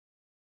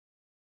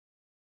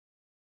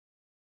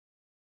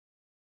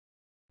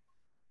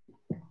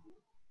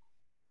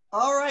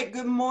All right,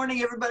 good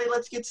morning, everybody.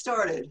 Let's get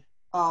started.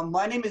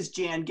 My name is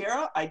Jan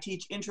Guerra. I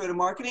teach Intro to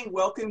Marketing.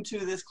 Welcome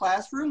to this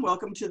classroom.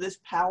 Welcome to this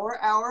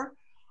Power Hour.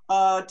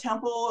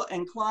 Temple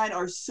and Klein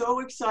are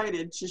so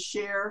excited to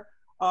share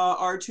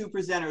our two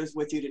presenters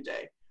with you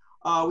today.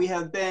 We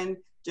have Ben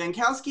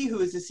Jankowski,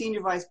 who is the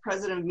Senior Vice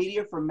President of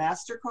Media for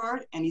Mastercard,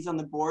 and he's on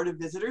the Board of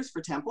Visitors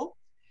for Temple.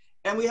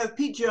 And we have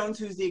Pete Jones,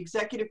 who's the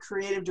Executive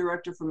Creative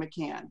Director for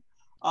McCann.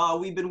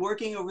 We've been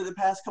working over the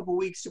past couple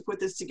weeks to put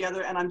this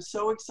together, and I'm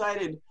so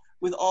excited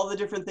with all the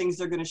different things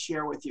they're going to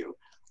share with you.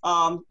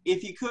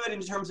 If you could,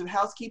 in terms of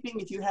housekeeping,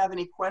 if you have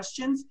any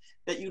questions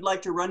that you'd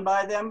like to run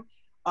by them,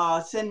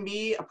 send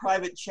me a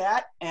private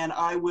chat and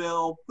I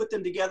will put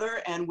them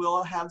together and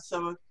we'll have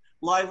some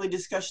lively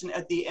discussion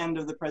at the end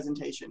of the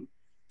presentation.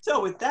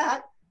 So with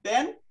that,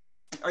 Ben,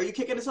 are you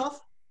kicking us off?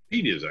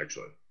 Pete is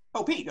actually.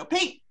 Oh, Pete. No,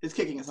 Pete is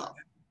kicking us off.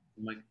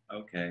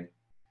 Okay.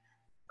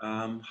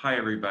 Hi,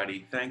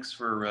 everybody. Thanks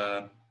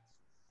for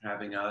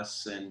having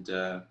us, and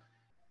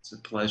it's a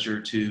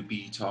pleasure to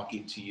be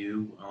talking to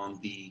you on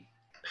the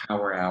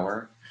Power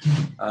Hour.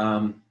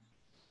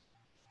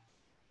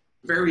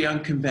 Very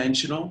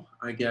unconventional,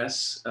 I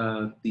guess,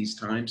 these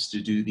times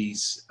to do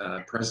these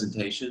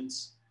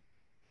presentations,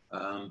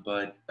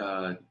 but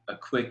a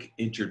quick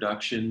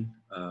introduction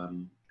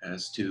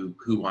as to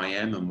who I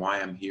am and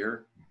why I'm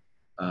here.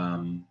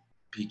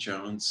 Pete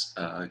Jones,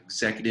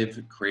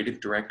 Executive Creative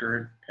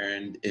Director,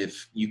 and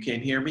if you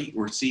can't hear me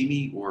or see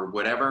me or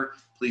whatever,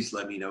 please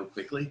let me know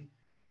quickly.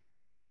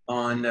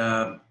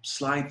 On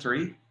slide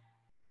 3,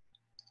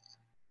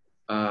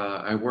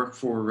 I work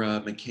for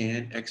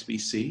McCann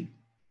XBC,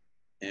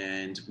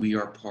 and we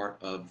are part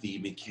of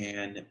the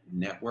McCann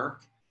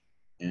network,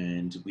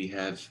 and we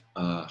have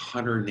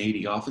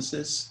 180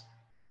 offices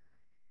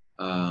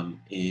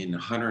in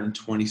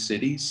 120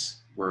 cities.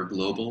 We're a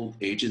global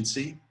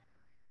agency.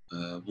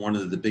 One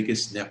of the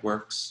biggest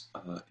networks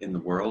in the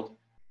world.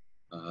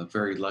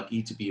 Very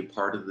lucky to be a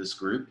part of this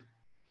group.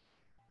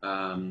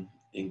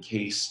 In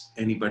case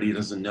anybody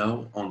doesn't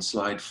know, on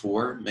slide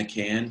 4,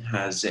 McCann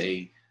has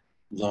a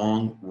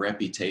long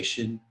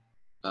reputation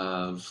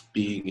of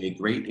being a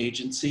great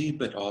agency,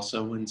 but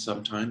also in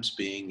sometimes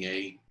being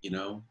a,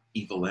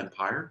 evil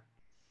empire.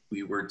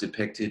 We were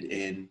depicted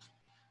in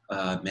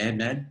Mad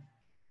Men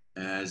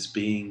as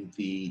being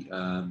the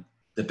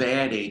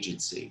bad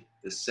agency,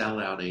 the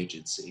sellout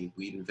agency.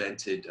 We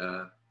invented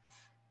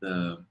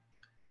the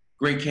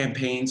great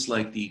campaigns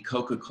like the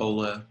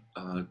Coca-Cola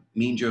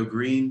Mean Joe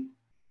Green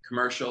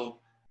commercial,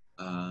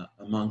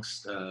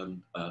 amongst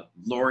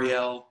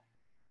L'Oreal,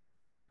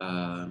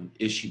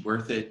 Is She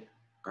Worth It,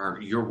 or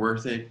You're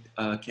Worth It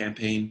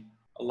campaign.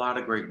 A lot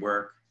of great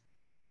work.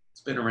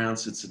 It's been around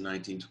since the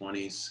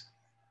 1920s.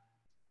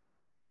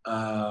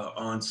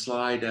 On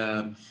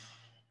slide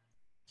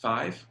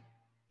 5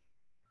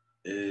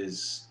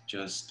 is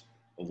just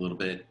a little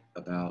bit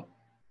about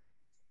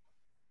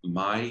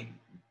my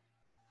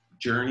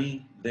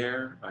journey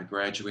there. I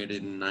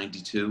graduated in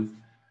 '92.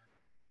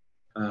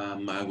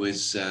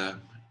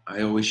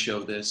 I always show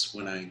this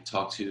when I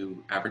talk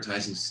to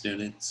advertising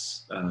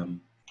students.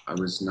 I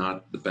was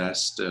not the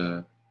best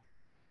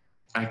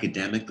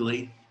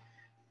academically.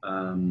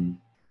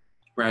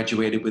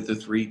 Graduated with a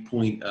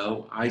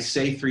 3.0. I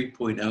say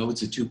 3.0,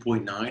 it's a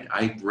 2.9.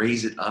 I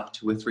raise it up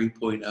to a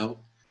 3.0.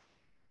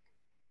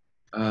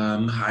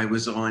 I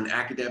was on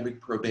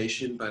academic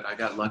probation, but I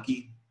got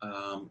lucky.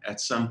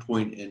 At some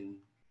point in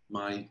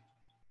my,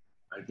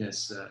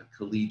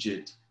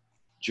 collegiate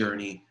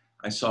journey,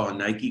 I saw a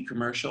Nike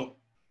commercial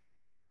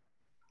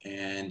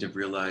and I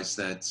realized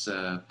that's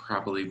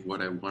probably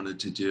what I wanted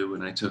to do.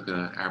 And I took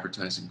an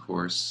advertising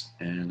course,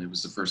 and it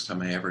was the first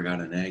time I ever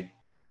got an A.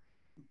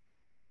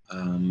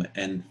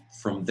 And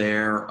from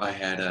there, I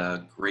had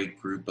a great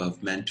group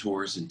of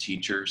mentors and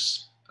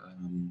teachers.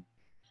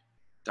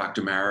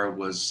 Dr. Mara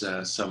was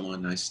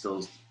someone I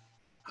still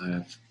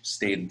have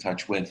stayed in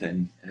touch with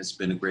and has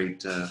been a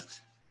great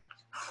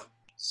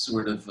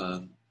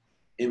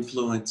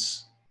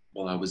influence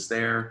while I was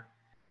there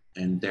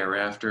and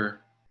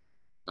thereafter.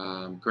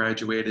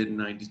 Graduated in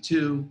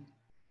 '92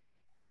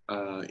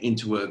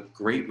 into a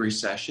great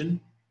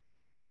recession,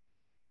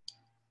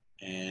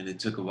 and it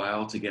took a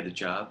while to get a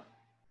job,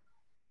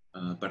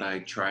 but I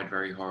tried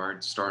very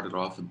hard. Started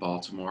off in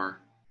Baltimore,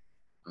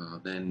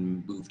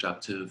 then moved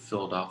up to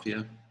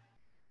Philadelphia,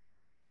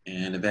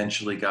 and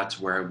eventually got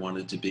to where I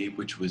wanted to be,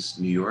 which was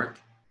New York,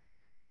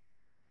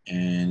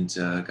 and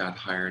got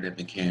hired at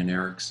McCann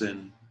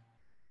Erickson,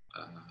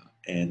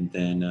 and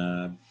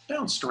then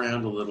bounced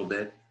around a little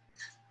bit.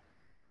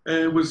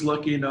 And was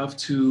lucky enough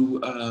to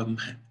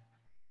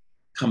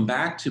come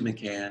back to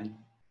McCann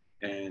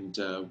and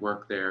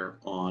work there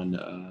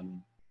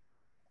on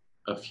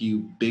a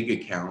few big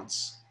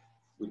accounts,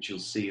 which you'll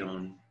see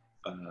on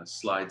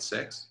slide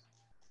 6.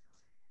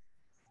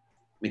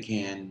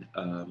 McCann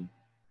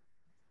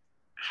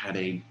had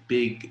a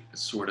big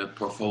sort of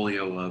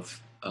portfolio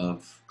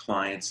of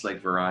clients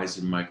like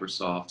Verizon,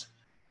 Microsoft.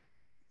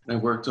 And I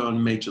worked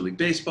on Major League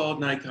Baseball,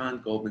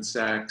 Nikon, Goldman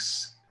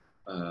Sachs,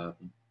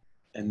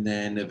 and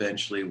then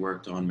eventually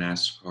worked on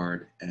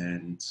Mastercard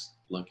and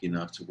lucky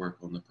enough to work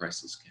on the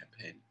Priceless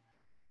campaign.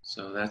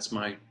 So that's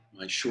my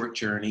short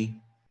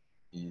journey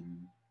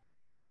in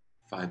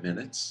 5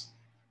 minutes.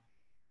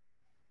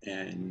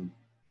 And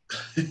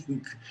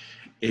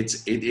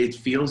it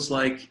feels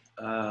like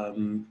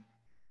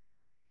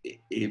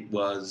it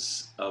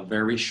was a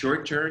very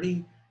short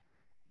journey,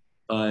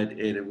 but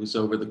it was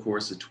over the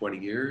course of 20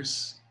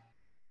 years.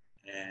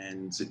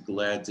 And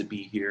glad to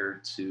be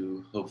here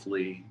to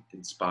hopefully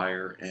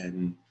inspire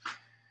and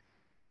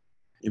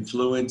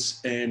influence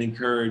and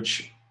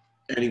encourage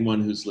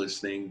anyone who's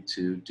listening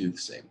to do the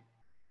same.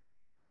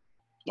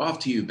 Off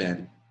to you,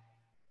 Ben.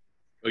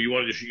 Oh, you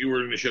were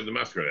going to share the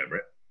Mastercard app,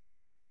 right?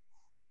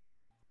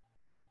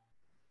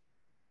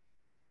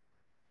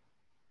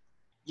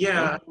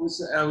 Yeah,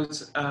 I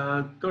was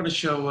going to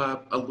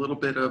show a little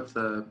bit of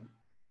the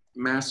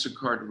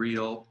Mastercard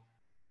reel,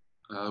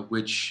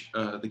 which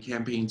the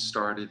campaign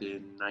started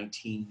in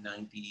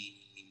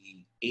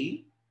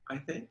 1998, I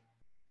think.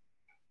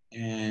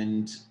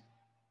 And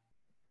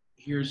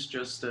here's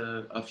just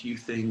a few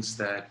things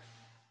that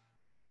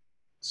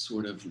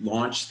sort of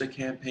launched the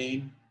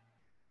campaign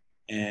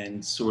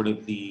and sort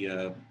of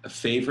the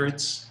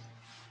favorites,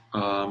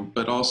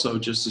 but also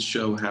just to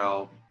show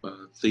how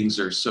things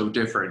are so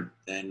different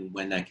than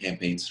when that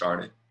campaign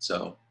started.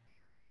 So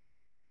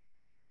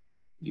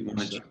you want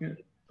to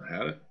second? I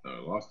had it. I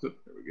lost it.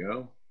 There we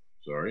go.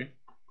 Sorry.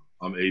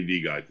 I'm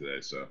AV guy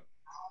today, so.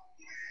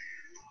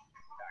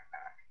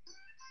 Backpack, $20.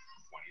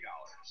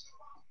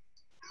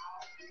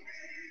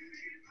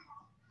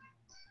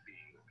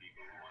 Being with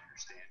people who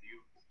understand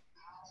you,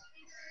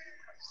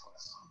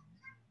 priceless.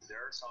 There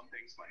are some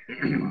things money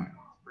can't buy.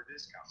 For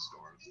discount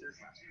stores, there's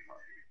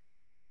Mastercard.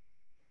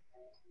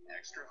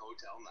 Extra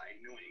hotel night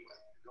in New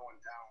England. Going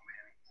down,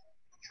 man.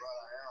 Try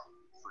that out.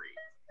 Free.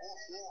 Full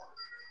floor.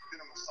 Get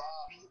a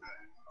massage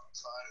today. I'm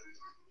excited.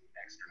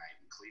 Extra night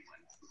in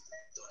Cleveland.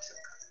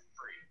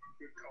 Free.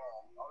 Good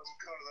call. I was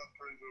cutting up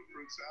for into a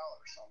fruit salad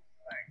or something.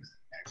 Thanks.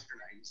 Extra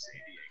night in San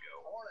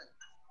Diego. Morning.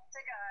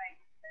 Say guy.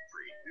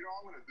 Free. You know,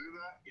 I'm going to do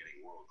that. Getting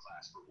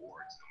world-class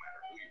rewards no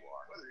matter who you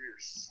are. Whether you're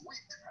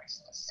sweet,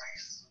 priceless.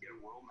 Get a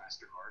World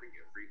Mastercard and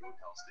get free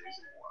hotel stays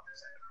and more.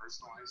 Send a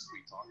personalized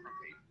sweet talk from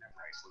Peyton at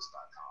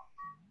priceless.com.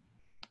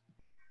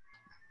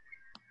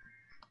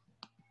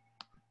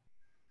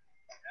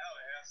 Hell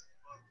yes.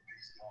 Love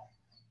baseball.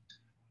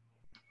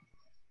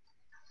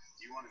 Do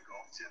you want a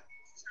golf tip?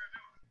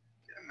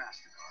 Get a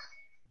Mastercard.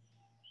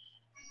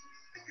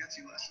 It gets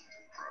you lessons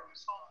from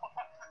pros.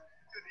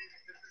 Couldn't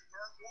even get this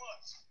burnt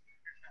once.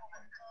 Now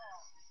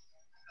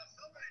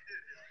somebody did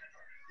hit the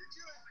card. Did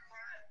you hit the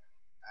card?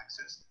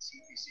 Access to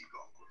TPC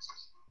golf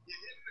courses. You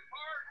hit the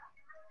card.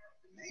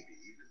 Maybe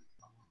even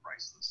a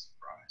priceless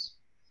surprise.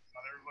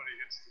 Not everybody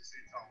gets to see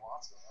Tom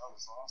Watson. That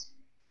was awesome.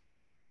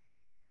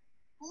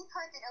 We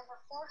put that over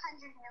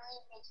 400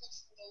 million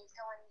vacation days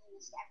go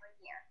unused every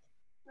year.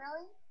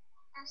 Really?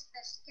 That's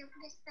the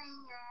stupidest thing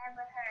I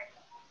ever heard.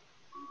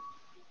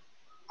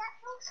 That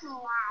makes me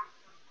laugh.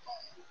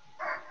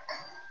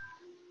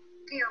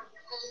 They're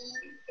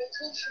paid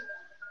vacation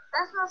days.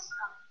 That's not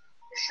stuff.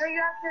 You sure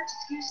you have your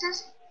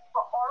excuses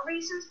for all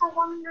reasons for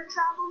wanting to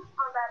travel?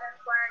 Or better,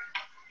 Klein,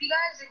 if you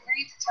guys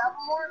agree to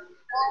travel more, we'll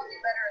all do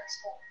better at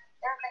school.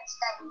 There have been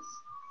studies.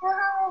 Well,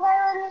 how will I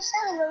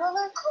understand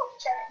another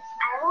culture?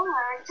 I will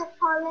learn to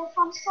follow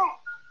from set.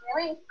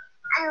 Really?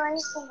 I want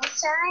to see the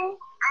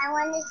sun. I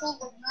want to see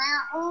the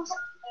mountains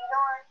in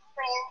North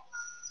France.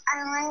 I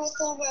want to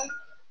see the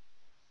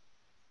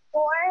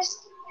forest.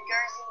 New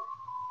Jersey.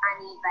 I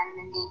need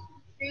vitamin D.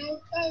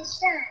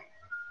 Vacation.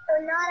 So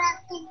not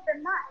asking for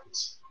much.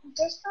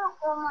 Just want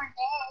one more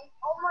day.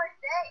 One more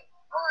day.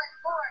 One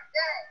more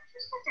day.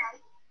 Just a day.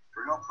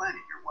 For help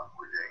planning your one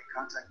more day,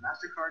 contact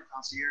Mastercard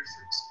Concierge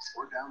Services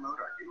or download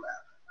our new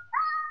app.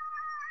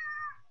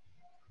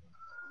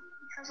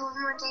 Because one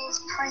more day is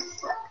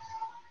priceless.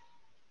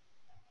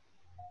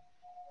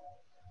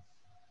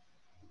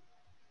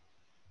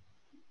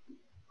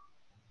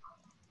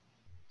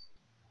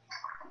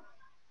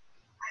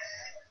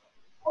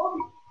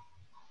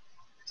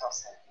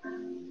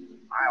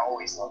 I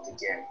always love to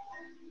get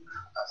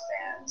a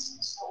fan's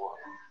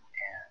story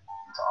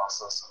and to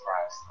also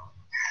surprise them.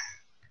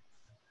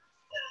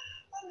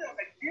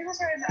 You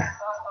just heard that.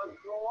 Go on,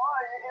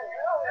 you can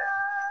do it.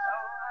 I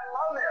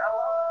love it.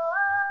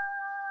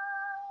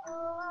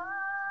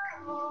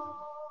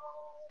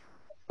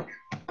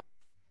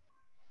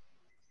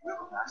 If you have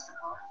a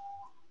Mastercard,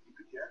 you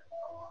could get a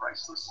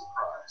priceless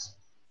surprise.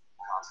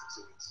 Concert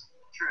tickets,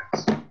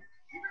 trips,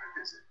 even a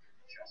visit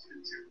just in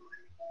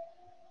Timberland.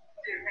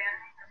 Dude, man,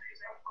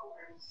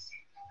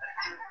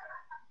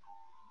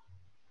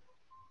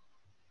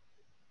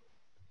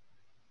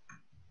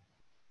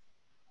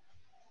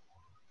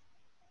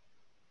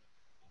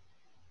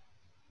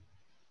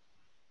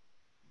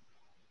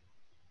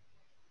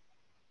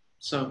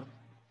 So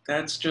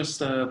that's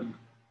just a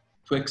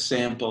quick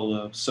sample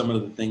of some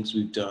of the things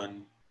we've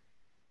done.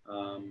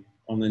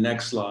 On the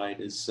next slide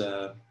is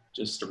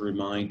just a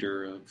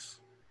reminder of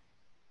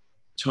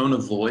tone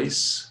of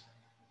voice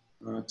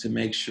to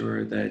make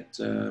sure that,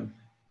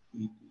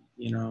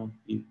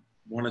 you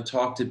want to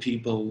talk to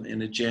people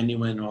in a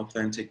genuine,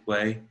 authentic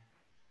way.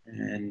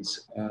 And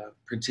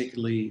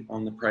particularly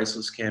on the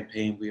Priceless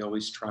campaign, we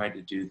always try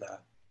to do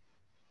that,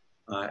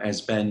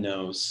 as Ben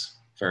knows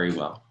very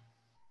well.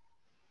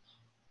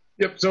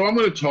 Yep, so I'm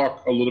going to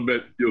talk a little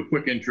bit, do a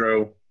quick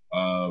intro.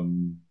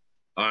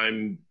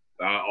 I'm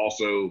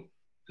also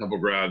Temple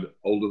grad,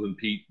 older than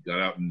Pete, got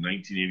out in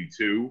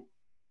 1982,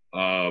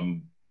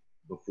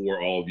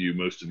 before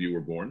most of you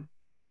were born.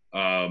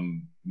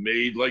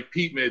 Like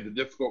Pete, made the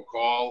difficult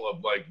call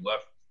of like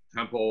left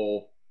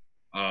Temple.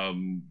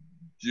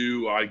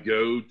 Do I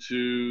go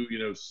to,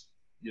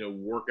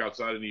 work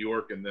outside of New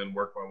York and then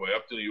work my way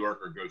up to New York,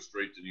 or go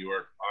straight to New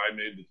York? I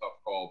made the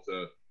tough call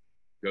to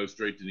go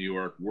straight to New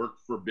York,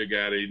 worked for big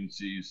ad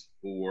agencies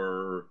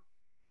for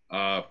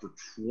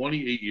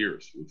 28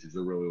 years, which is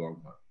a really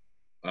long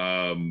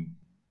time.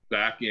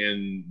 Back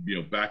in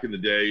the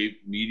day,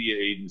 media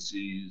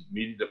agencies,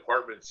 media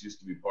departments used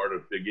to be part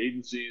of big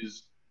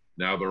agencies.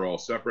 Now they're all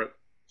separate.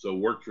 So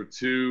worked for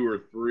 2 or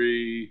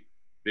 3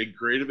 big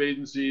creative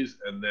agencies,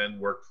 and then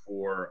worked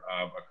for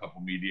a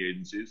couple media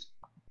agencies.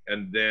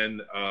 And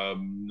then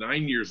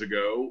 9 years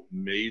ago,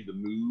 made the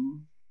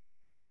move,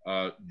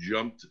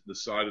 jumped the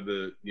side of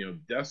the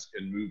desk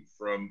and moved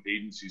from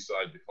agency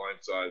side to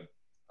client side.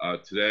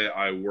 Today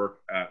I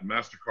work at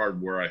Mastercard,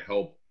 where I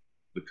help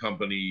the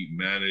company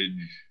manage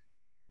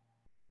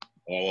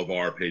all of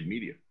our paid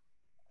media.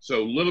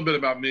 So a little bit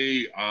about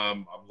me.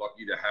 I'm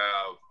lucky to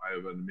I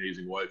have an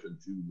amazing wife and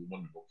 2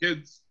 wonderful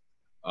kids.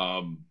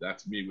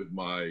 That's me with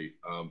my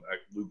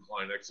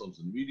Klein Excellence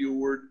in Media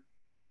Award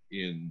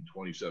in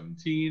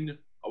 2017.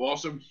 I'm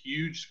also a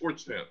huge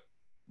sports fan.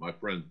 My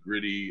friends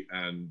Gritty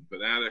and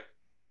Fanatic.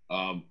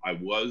 I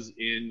was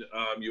in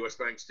US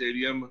Bank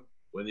Stadium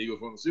when the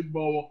Eagles won the Super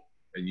Bowl.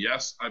 And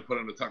yes, I put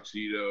on a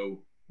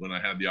tuxedo when I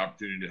had the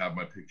opportunity to have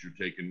my picture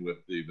taken with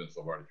the Vince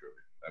Lombardi Trophy.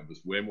 That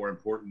was way more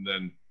important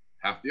than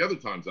half the other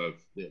times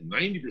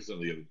 90% of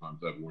the other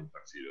times I've worn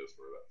tuxedos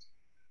for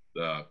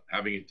events.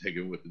 Having it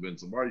taken with the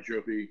Vince Lombardi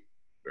Trophy,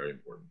 very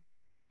important.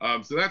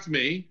 So that's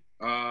me.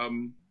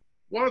 Want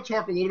to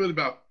talk a little bit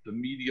about the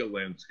media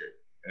landscape,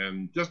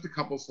 and just a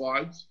couple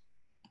slides.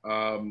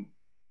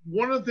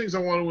 One of the things I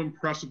want to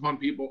impress upon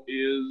people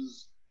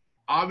is,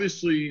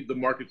 obviously the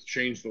market's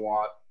changed a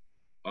lot.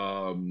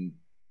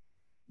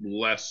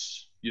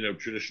 Less,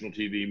 traditional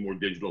TV, more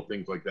digital,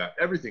 things like that.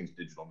 Everything's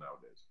digital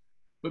nowadays.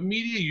 But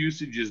media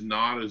usage is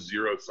not a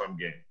zero-sum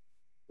game,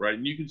 right?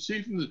 And you can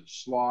see from the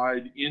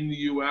slide, in the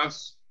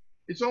US,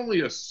 it's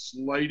only a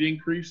slight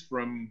increase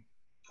from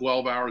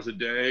 12 hours a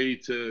day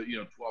to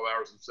 12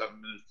 hours and 7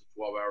 minutes to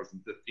 12 hours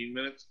and 15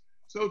 minutes.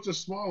 So it's a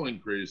small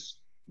increase.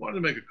 Wanted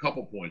to make a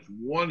couple points.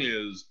 One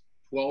is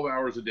 12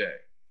 hours a day.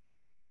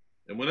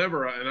 And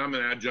I'm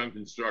an adjunct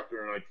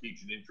instructor, and I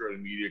teach an intro to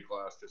media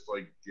class, just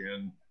like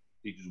Jen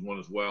teaches one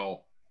as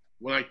well.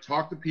 When I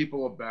talk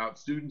to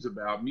students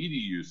about media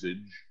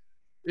usage,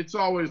 it's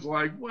always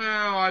like,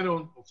 well, I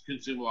don't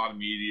consume a lot of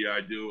media. I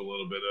do a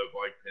little bit of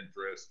like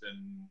Pinterest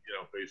and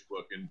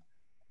Facebook.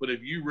 But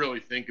if you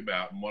really think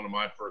about, and one of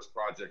my first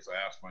projects I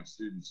ask my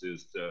students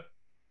is to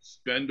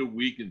spend a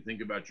week and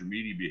think about your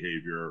media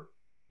behavior.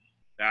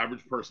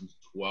 Average person's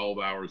 12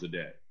 hours a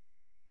day.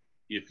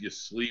 If you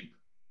sleep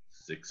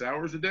 6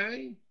 hours a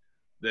day,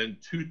 then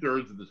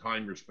 2/3 of the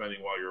time you're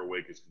spending while you're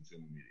awake is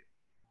consuming media.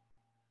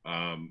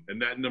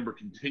 And that number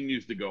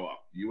continues to go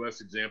up.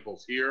 US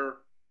examples here,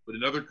 but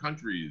in other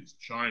countries,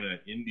 China,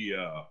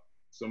 India,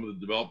 some of the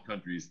developed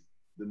countries,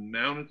 the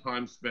amount of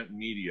time spent in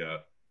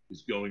media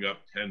is going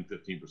up 10,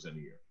 15% a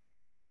year.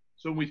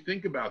 So when we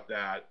think about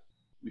that,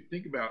 we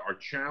think about our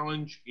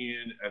challenge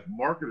as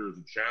marketers.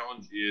 The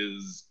challenge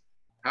is,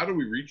 how do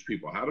we reach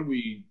people? How do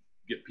we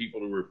get people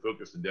who are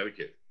focused and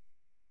dedicated?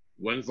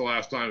 When's the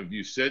last time, if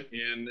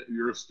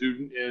you're a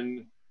student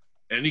in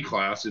any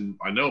class, and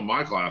I know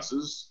my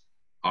classes,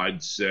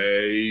 I'd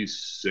say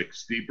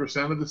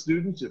 60% of the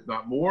students, if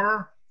not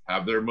more,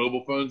 have their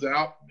mobile phones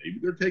out. Maybe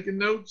they're taking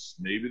notes.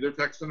 Maybe they're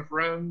texting a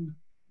friend.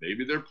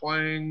 Maybe they're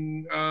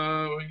playing,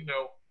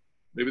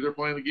 maybe they're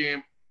playing the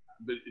game.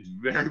 But it's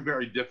very,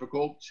 very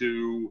difficult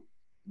to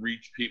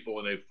reach people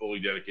in a fully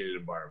dedicated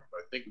environment.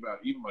 I think about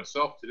even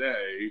myself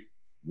today,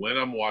 when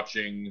I'm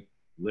watching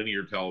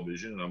linear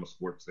television, and I'm a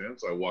sports fan,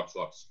 so I watch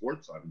lots of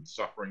sports. I've been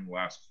suffering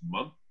last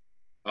month.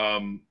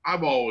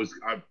 I've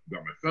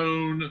got my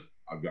phone,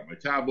 I've got my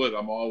tablet.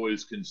 I'm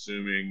always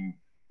consuming,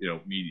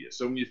 media.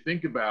 So when you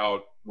think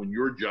about when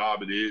your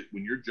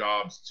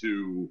job's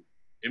to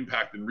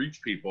impact and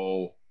reach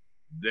people,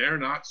 they're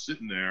not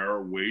sitting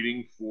there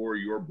waiting for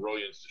your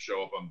brilliance to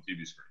show up on the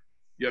TV screen.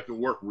 You have to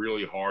work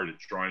really hard at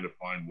trying to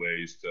find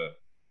ways to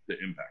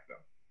impact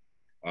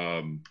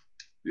them.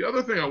 The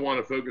other thing I want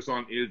to focus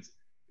on is,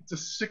 it's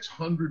a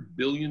 $600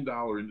 billion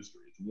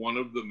industry. It's one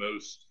of the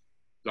most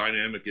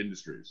dynamic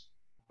industries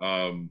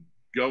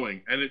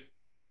going, and it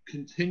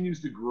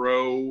continues to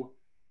grow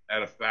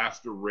at a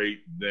faster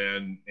rate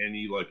than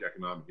any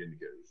economic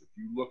indicators. If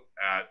you look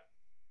at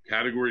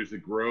categories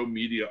that grow,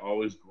 media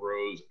always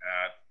grows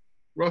at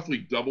roughly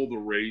double the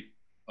rate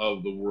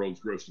of the world's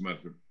gross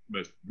domestic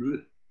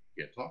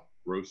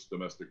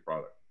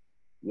product.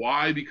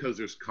 Why? Because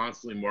there's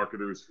constantly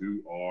marketers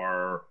who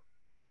are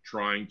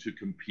trying to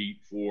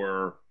compete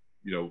for,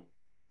 you know,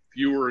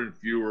 fewer and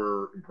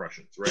fewer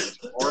impressions, right? It's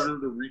harder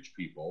to reach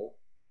people,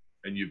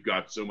 and you've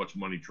got so much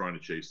money trying to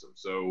chase them.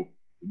 So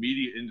the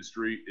media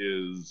industry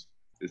is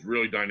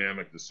really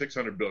dynamic. The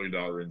 $600 billion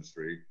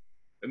industry.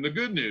 And the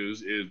good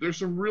news is there's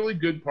some really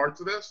good parts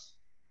of this.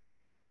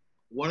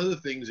 One of the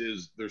things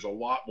is there's a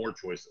lot more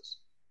choices.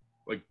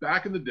 Like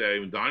back in the day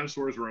when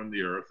dinosaurs were on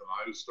the earth and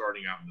I was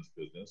starting out in this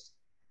business,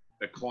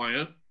 a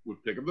client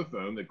would pick up the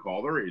phone, they'd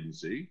call their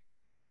agency,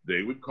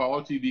 they would call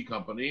a TV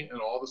company,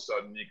 and all of a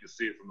sudden you could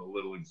see it from the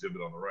little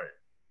exhibit on the right.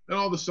 And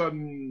all of a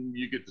sudden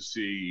you get to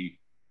see,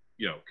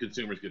 you know,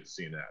 consumers get to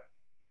see an ad.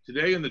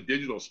 Today in the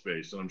digital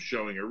space, and I'm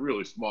showing a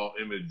really small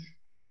image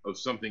of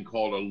something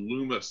called a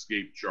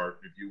Lumascape chart.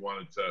 If you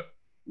wanted to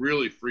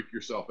really freak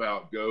yourself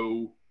out,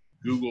 go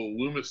Google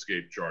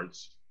Lumascape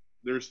charts.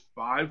 There's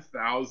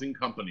 5,000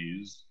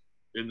 companies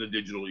in the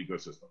digital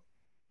ecosystem.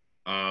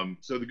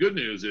 So the good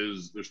news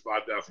is there's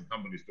 5,000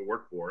 companies to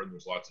work for, and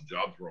there's lots of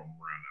jobs roaming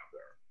around out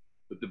there.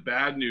 But the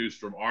bad news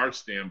from our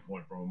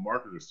standpoint, from a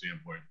marketer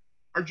standpoint,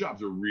 our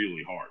jobs are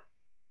really hard.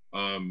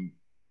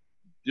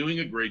 Doing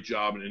a great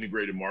job in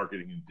integrated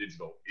marketing and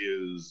digital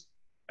is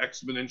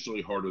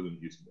exponentially harder than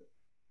it used to be.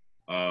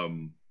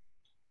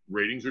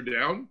 Ratings are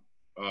down.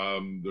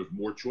 There's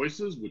more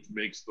choices, which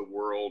makes the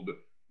world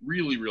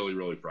really, really,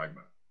 really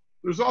fragmented.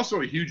 There's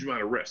also a huge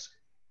amount of risk,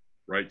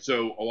 right?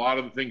 So a lot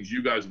of the things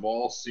you guys have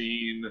all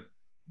seen,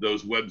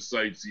 those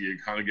websites you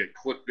kind of get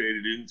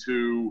clickbaited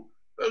into,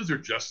 those are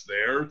just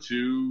there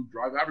to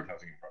drive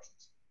advertising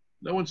impressions.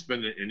 No one's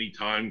spending any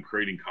time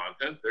creating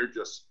content. They're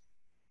just,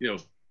 you know,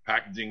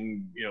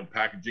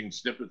 packaging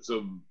snippets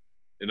of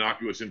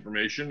innocuous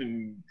information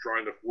and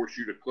trying to force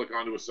you to click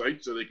onto a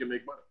site so they can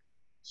make money.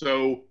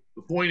 So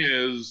the point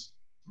is,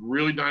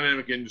 really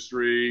dynamic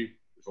industry.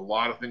 There's a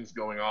lot of things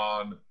going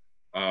on.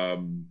 Our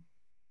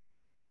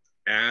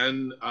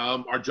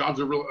jobs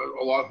are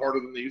a lot harder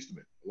than they used to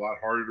be. A lot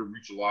harder to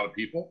reach a lot of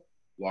people,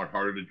 a lot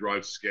harder to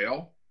drive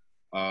scale.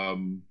 But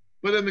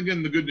then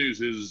again, the good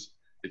news is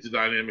it's a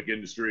dynamic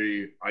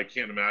industry. I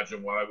can't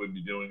imagine what I would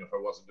be doing if I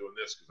wasn't doing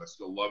this, because I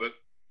still love it,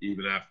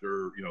 even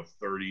after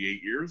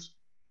 38 years.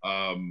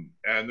 And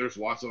there's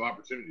lots of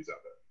opportunities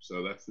out there.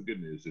 So that's the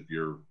good news if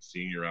you're a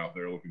senior out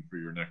there looking for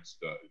your next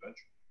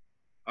adventure.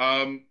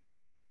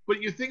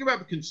 But you think about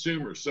the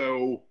consumer.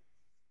 So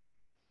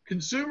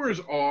consumers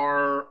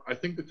are, I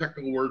think the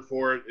technical word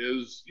for it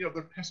is,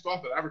 they're pissed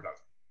off at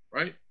advertising,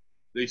 right?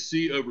 They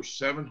see over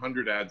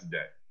 700 ads a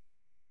day.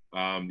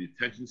 The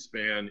attention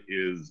span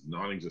is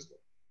non-existent.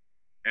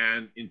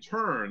 And in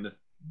turn,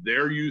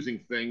 they're using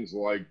things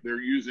like, they're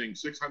using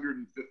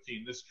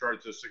 615, this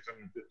chart says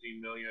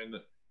 615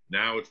 million.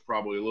 Now it's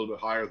probably a little bit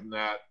higher than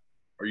that,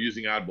 are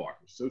using ad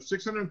blockers. So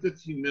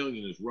 615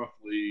 million is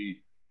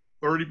roughly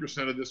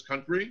 30% of this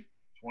country,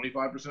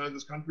 25% of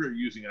this country are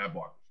using ad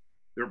blockers.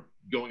 They're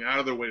going out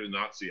of their way to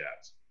not see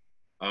ads.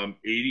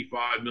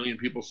 85 million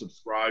people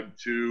subscribe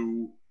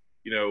to,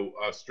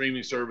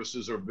 streaming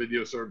services or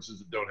video services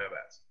that don't have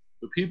ads.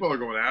 The people are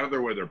going out of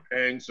their way, they're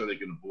paying so they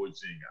can avoid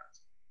seeing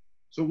ads.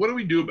 So what do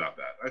we do about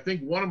that? I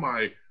think one of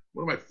my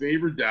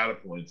favorite data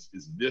points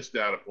is this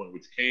data point,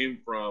 which came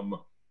from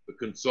the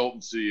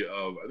consultancy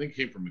of, I think it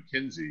came from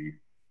McKinsey.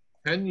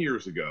 10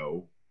 years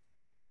ago,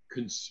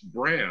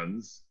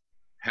 brands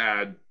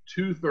had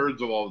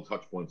 2/3 of all the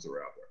touch points that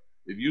were out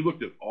there. If you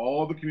looked at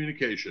all the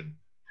communication,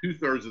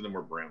 2/3 of them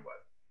were brand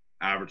led.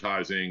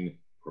 Advertising,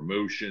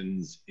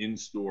 promotions,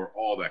 in-store,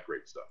 all that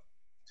great stuff.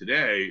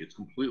 Today, it's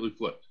completely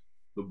flipped.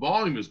 The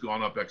volume has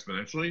gone up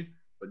exponentially,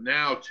 but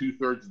now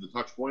 2/3 of the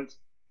touch points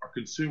are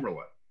consumer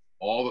led.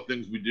 All the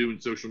things we do in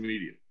social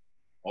media,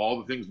 all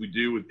the things we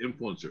do with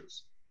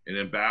influencers and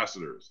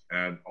ambassadors,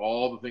 and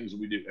all the things that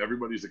we do.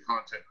 Everybody's a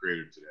content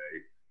creator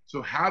today.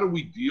 So how do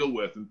we deal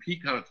with, and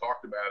Pete kind of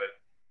talked about it,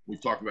 we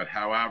talked about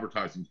how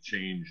advertising's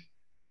changed.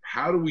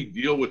 How do we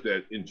deal with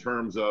it in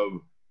terms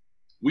of,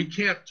 we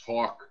can't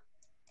talk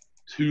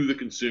to the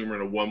consumer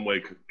in a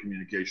one-way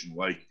communication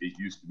like it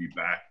used to be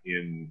back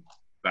when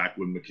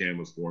McCann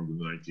was formed in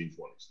the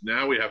 1920s.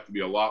 Now we have to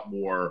be a lot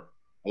more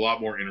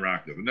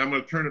interactive. And I'm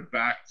going to turn it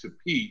back to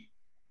Pete,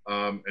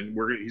 and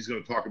he's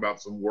going to talk about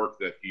some work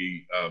that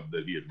he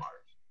admires.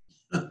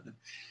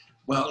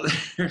 Well,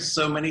 there's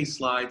so many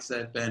slides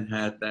that Ben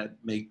had that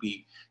make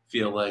me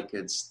feel like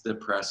it's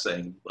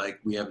depressing, like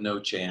we have no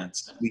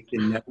chance. We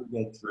can never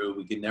get through.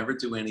 We can never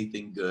do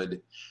anything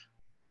good.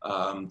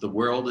 The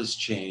world has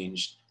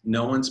changed.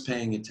 No one's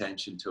paying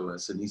attention to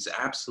us, and he's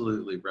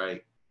absolutely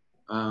right.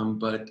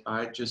 But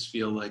I just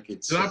feel like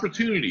it's an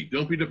opportunity.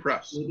 Don't be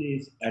depressed.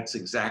 That's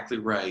exactly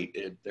right.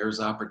 There's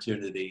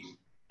opportunity.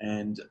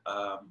 And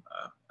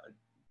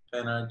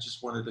Ben, I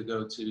just wanted to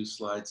go to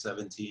slide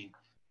 17.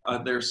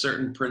 There are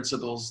certain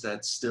principles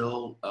that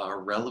still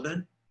are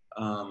relevant.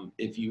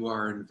 If you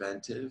are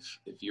inventive,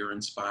 if you're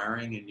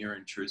inspiring and you're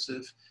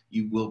intrusive,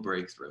 you will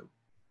break through.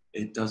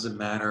 It doesn't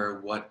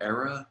matter what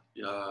era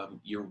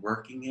you're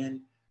working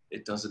in.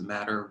 It doesn't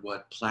matter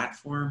what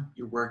platform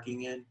you're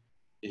working in.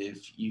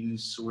 If you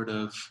sort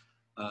of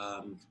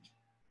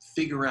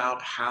figure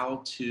out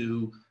how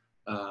to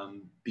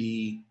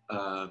be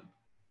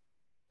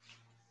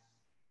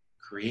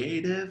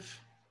creative,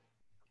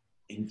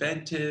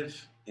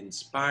 inventive,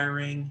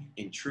 inspiring,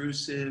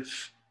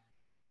 intrusive,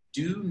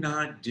 do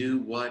not do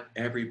what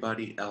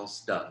everybody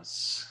else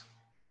does.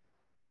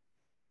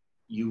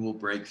 You will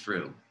break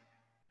through.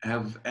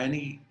 Have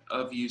any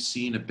of you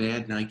seen a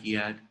bad Nike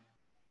ad?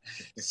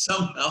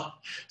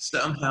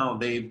 Somehow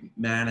they've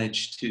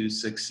managed to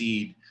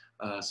succeed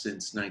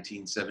since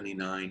 1979,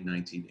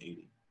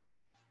 1980.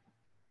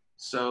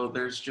 So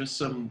there's just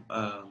some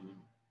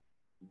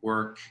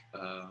work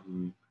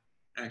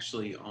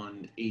actually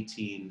on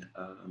 18.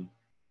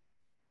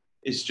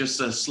 It's just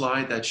a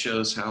slide that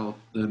shows how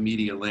the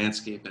media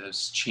landscape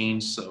has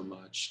changed so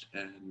much.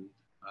 And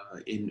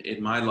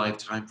in my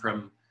lifetime,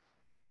 from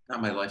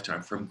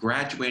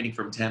graduating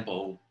from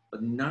Temple,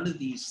 but none of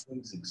these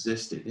things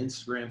existed.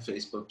 Instagram,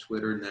 Facebook,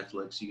 Twitter,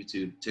 Netflix,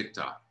 YouTube,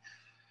 TikTok.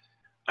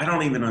 I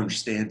don't even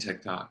understand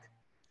TikTok,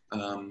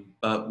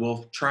 but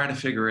we'll try to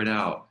figure it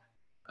out.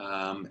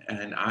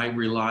 And I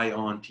rely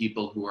on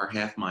people who are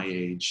half my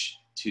age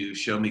to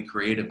show me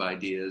creative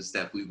ideas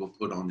that we will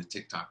put on the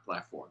TikTok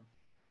platform.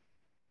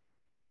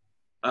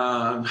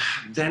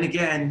 Then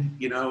again,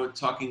 you know,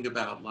 talking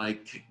about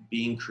like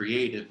being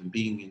creative and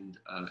being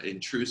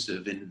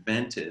intrusive,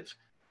 inventive.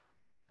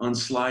 On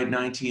slide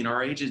 19,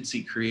 our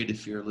agency created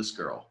Fearless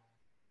Girl.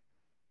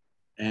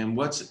 And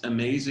what's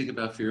amazing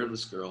about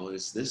Fearless Girl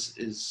is this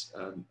is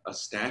a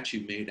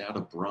statue made out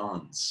of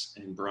bronze,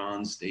 and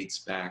bronze dates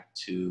back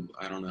to,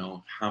 I don't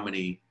know how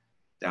many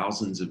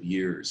thousands of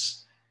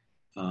years.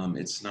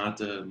 It's not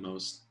the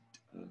most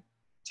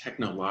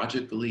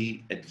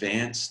technologically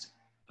advanced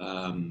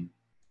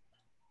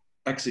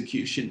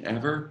execution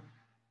ever,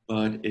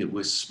 but it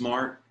was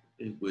smart.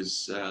 It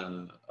was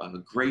a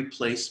great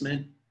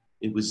placement.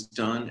 It was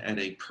done at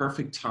a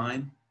perfect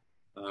time,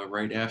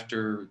 right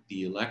after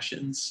the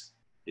elections.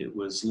 It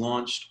was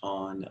launched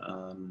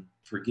on,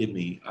 forgive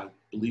me, I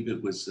believe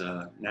it was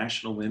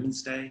National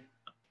Women's Day.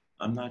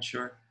 I'm not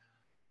sure.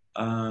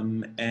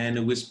 And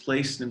it was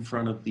placed in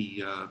front of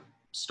the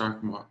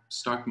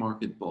stock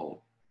market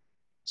bull.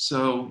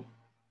 So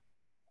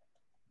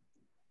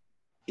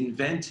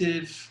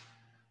inventive,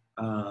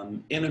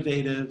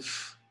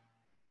 innovative,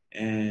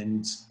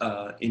 and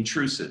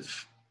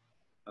intrusive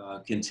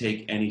can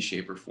take any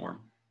shape or form.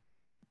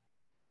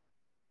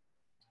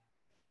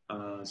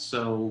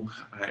 So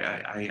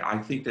I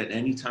think that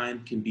any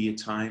time can be a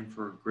time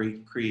for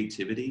great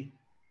creativity.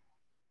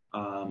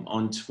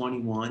 On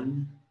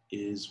 21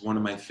 is one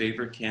of my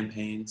favorite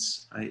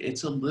campaigns.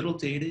 It's a little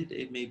dated.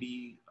 It may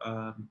be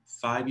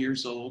 5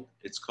 years old.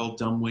 It's called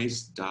Dumb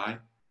Ways to Die.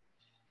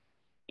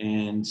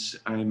 And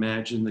I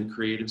imagine the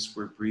creatives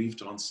were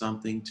briefed on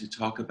something to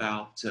talk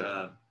about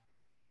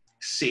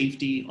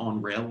safety on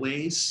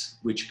railways,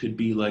 which could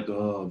be like,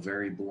 oh, a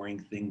very boring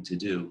thing to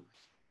do.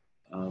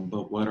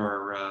 But what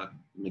our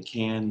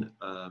McCann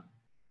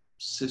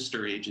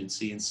sister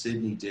agency in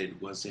Sydney did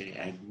was an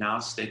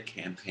agnostic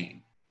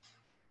campaign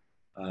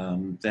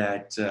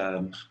that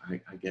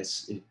I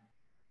guess it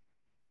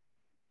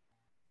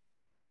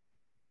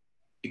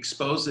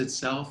exposed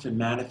itself and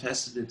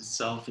manifested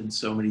itself in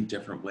so many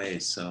different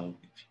ways. So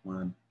if you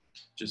want to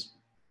just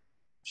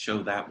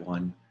show that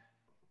one,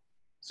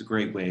 it's a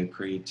great way of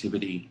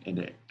creativity at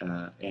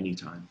any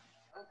time.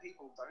 Some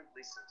people don't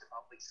listen to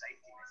public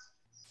safety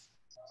messages.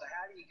 So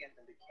how do you get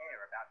them to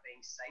care about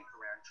being safe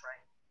around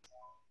trains?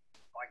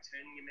 By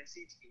turning your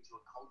message into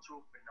a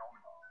cultural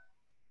phenomenon.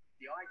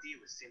 The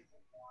idea was simple.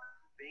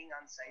 Being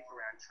unsafe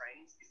around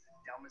trains is the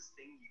dumbest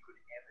thing you could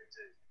ever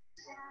do.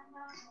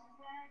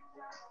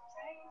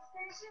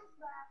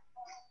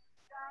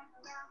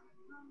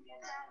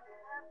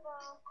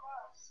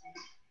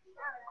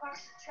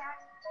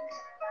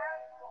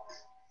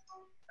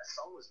 A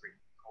song was written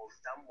called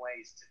Dumb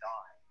Ways to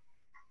Die.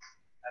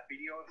 A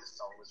video of the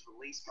song was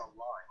released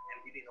online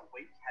and within a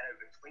week had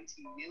over 20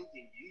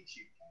 million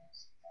YouTube views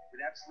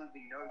with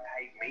absolutely no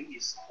paid media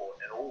support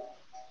at all.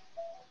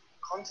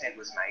 Content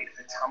was made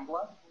for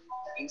Tumblr,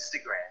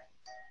 Instagram,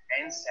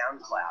 and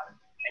SoundCloud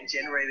and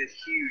generated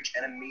huge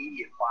and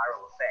immediate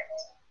viral effect.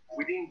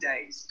 Within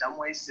days, Dumb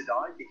Ways to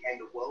Die became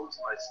the world's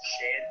most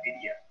shared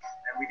video,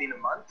 and within a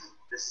month,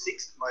 the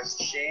 6th most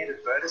shared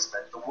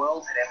advertisement the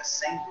world had ever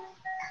seen.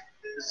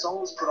 The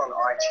song was put on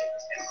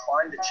iTunes and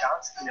climbed the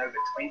charts in over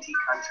 20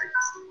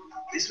 countries.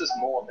 This was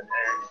more than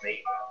earned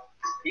media.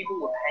 People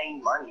were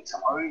paying money to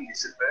own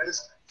this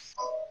advertisement.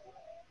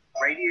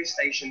 Radio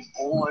stations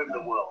all over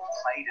the world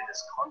played it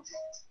as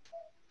content.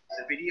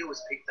 The video was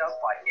picked up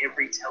by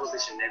every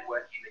television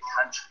network in the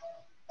country.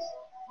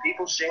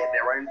 People shared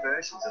their own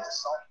versions of the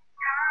song.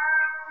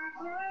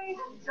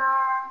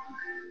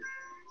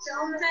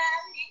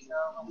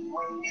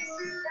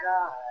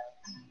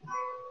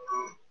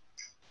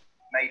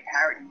 Made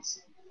parodies,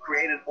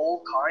 created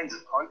all kinds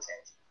of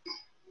content.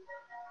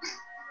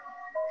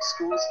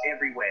 Schools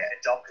everywhere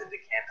adopted the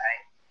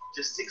campaign.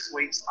 Just 6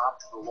 weeks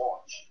after the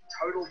launch,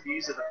 total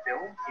views of the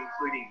film,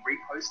 including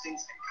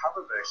repostings and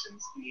cover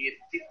versions, neared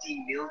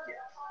 50 million.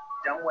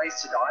 Dumb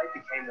Ways to Die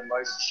became the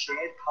most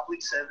shared public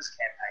service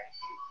campaign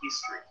in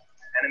history,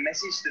 and a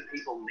message that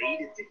people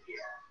needed to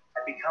hear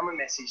had become a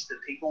message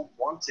that people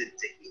wanted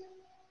to hear.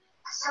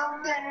 So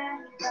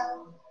many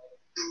dumb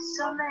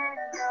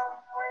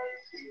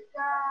ways to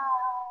die.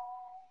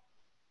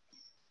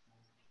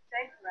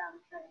 Safe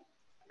round train.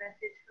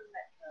 Message from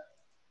Metro.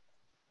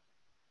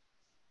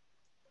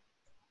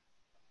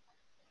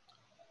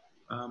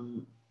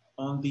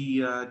 On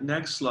the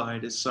next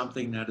slide is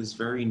something that is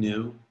very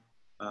new.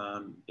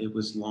 It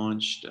was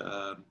launched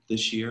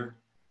this year,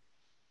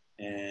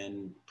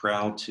 and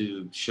proud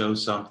to show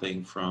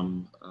something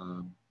from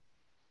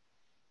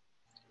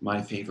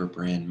my favorite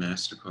brand,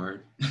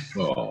 Mastercard.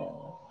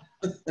 Oh.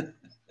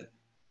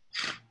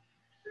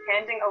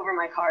 Handing over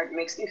my card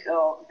makes me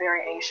feel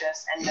very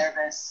anxious and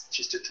nervous.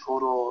 Just a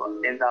total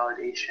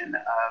invalidation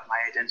of my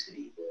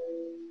identity.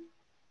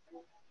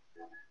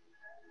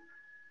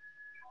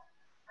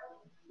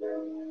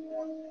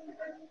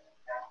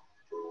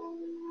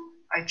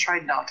 I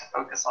tried not to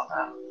focus on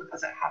that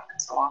because it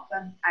happens so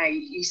often. I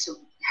used to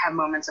have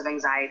moments of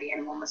anxiety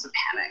and moments of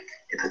panic.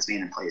 It puts me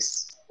in a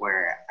place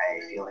where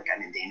I feel like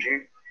I'm in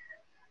danger.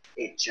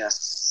 It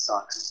just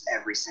sucks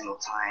every single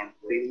time.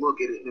 They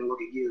look at it and they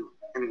look at you,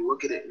 and they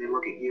look at it and they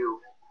look at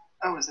you.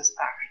 Oh, is this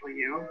actually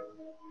you?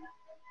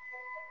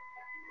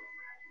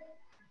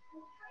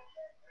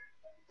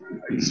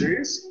 Are you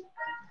serious?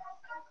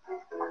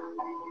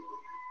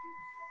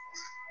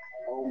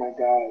 Oh my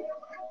god.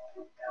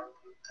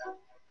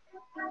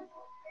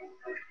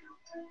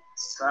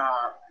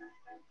 Stop.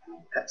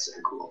 That's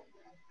so cool.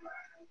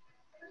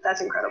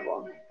 That's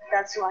incredible.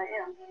 That's who I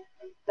am.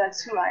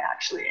 That's who I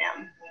actually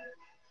am.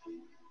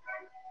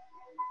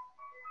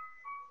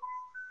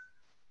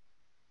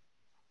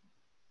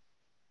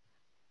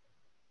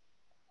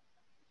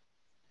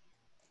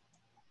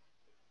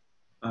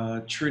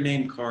 True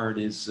Name Card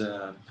is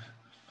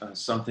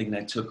something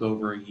that took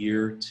over a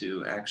year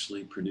to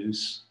actually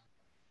produce,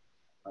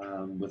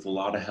 with a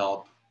lot of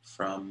help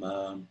from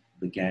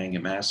the gang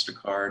at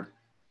Mastercard,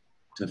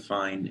 to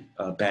find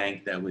a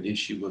bank that would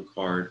issue a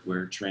card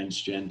where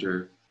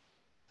transgender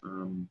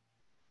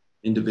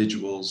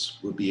individuals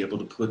would be able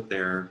to put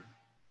their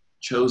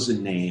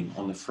chosen name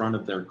on the front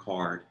of their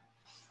card,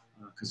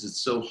 because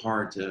it's so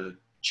hard to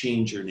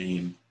change your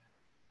name.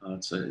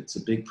 It's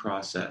a big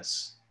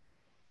process.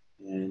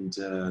 And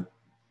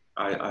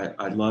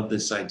I love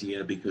this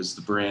idea because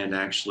the brand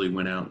actually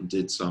went out and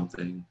did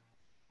something,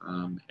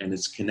 and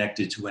it's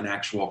connected to an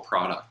actual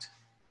product.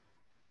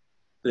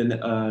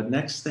 The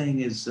next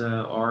thing is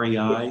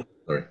REI.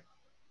 Sorry.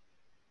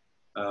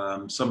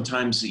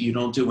 Sometimes you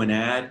don't do an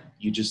ad,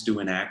 you just do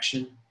an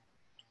action.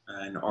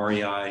 And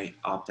REI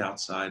Opt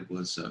Outside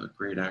was a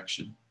great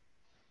action.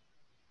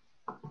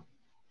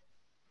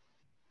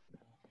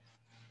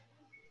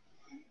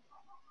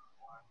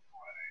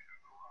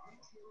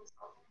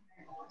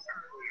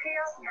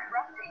 Chaos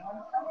erupting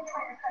when someone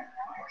tried to cut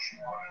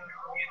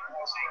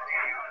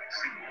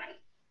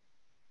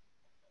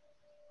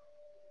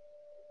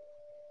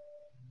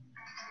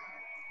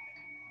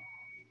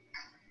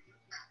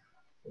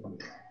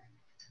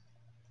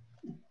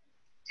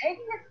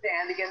Taking a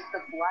stand against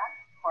the Black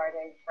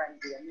Friday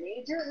frenzy, a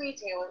major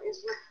retailer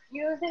is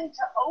refusing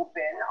to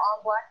open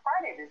on Black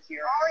Friday this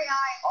year.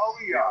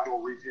 REI.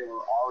 Global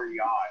retailer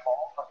REI,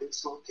 all of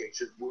its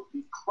locations will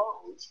be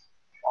closed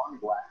on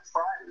Black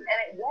Friday.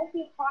 And it won't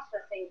be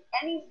processing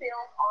any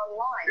sales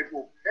online. It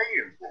will pay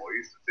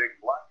employees to take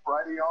Black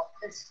Friday off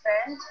and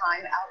spend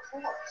time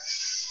outdoors.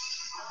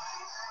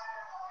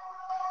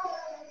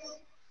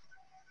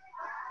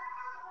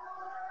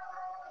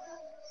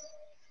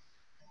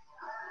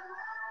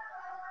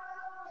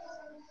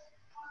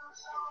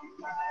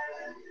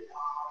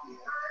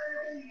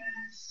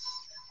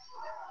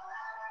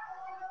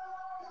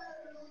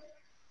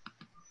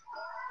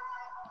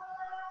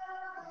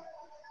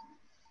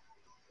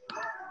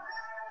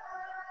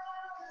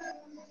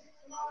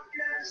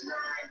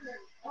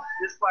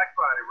 This Black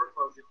Friday, we're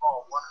closing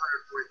all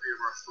 143 of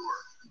our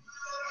stores.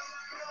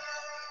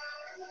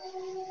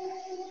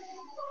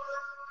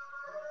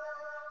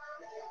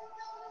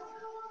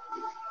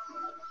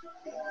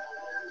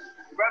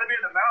 We'd rather be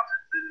in the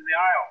mountains than in the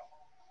aisle.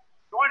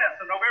 Join us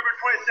on November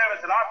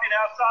 27th at Opting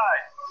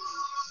Outside.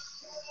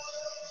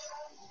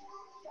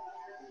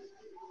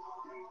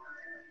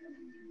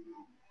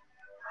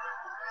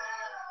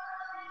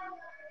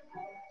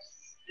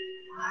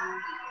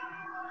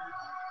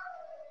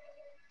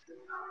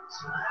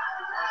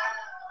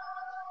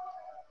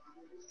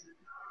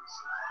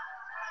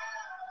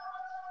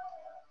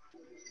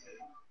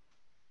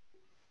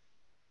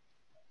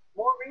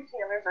 More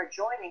retailers are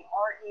joining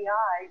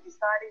REI,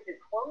 deciding to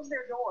close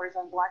their doors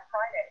on Black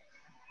Friday.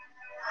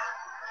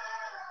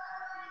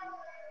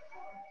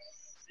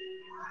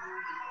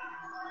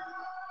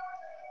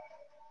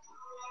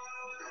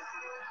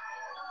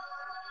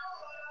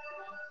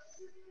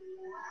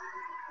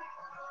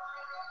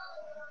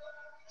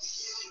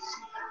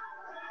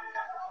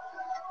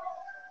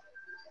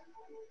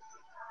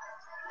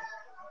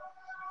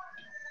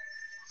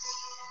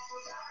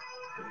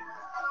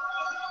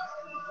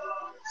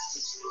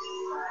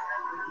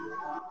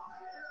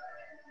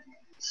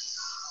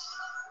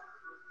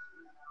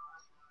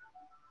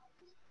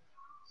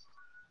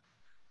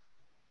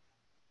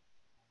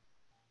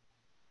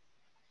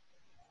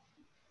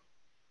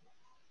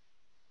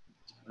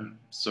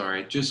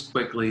 Sorry, just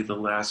quickly, the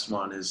last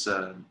one is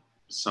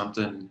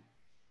something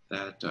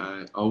that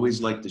I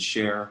always like to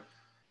share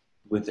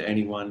with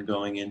anyone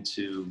going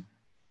into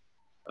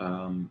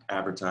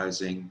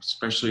advertising,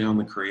 especially on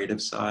the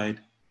creative side.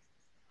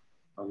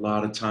 A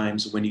lot of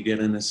times when you get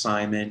an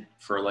assignment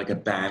for like a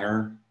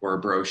banner or a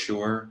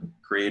brochure,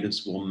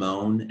 creatives will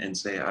moan and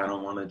say, I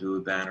don't want to do a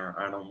banner.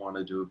 I don't want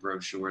to do a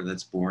brochure.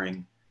 That's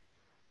boring.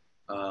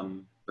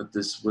 But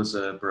this was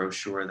a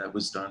brochure that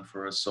was done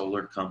for a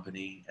solar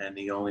company, and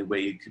the only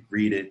way you could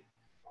read it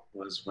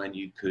was when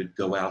you could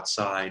go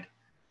outside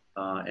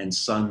and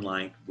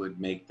sunlight would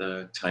make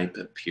the type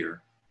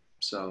appear.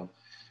 So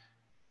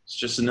it's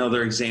just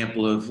another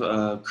example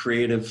of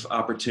creative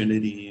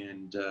opportunity,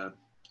 and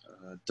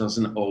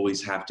doesn't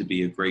always have to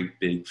be a great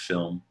big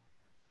film.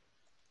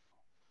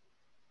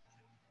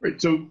 Right.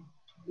 So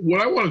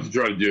what I wanted to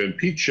try to do, and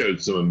Pete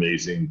showed some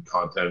amazing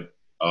content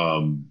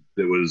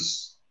that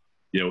was,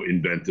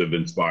 inventive,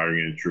 inspiring,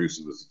 and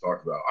intrusive, as he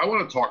talked about. I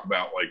want to talk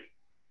about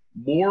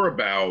more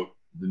about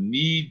the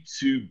need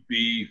to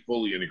be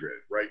fully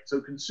integrated, right?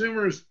 So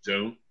consumers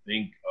don't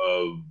think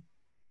of,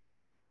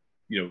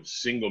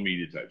 single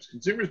media types.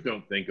 Consumers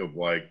don't think of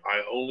I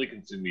only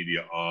consume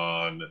media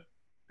on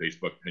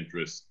Facebook,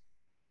 Pinterest,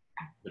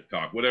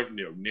 TikTok, whatever,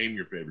 name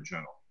your favorite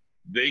channel.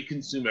 They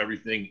consume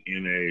everything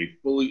in a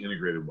fully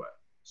integrated way.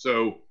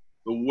 So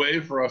the way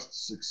for us to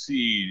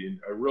succeed, and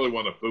I really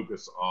want to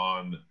focus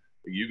on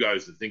you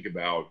guys to think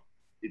about,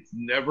 it's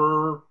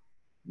never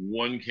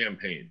one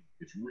campaign.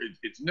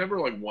 It's never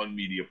like one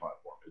media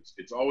platform.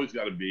 It's always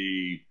got to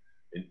be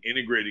an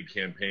integrated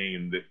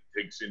campaign that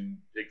takes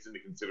into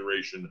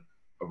consideration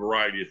a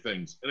variety of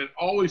things. And it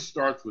always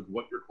starts with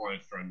what your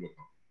client's trying to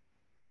accomplish.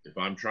 If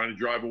I'm trying to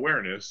drive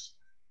awareness,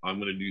 I'm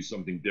going to do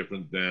something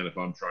different than if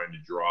I'm trying to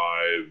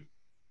drive,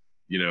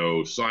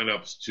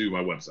 signups to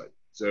my website.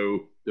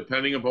 So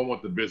depending upon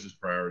what the business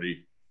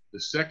priority,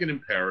 the second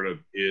imperative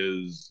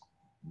is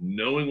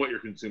knowing what your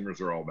consumers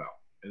are all about.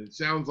 And it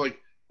sounds like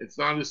it's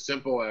not as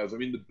simple as,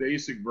 the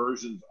basic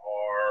versions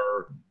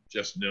are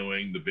just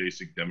knowing the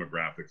basic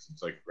demographics and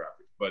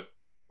psychographics, but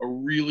a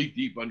really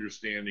deep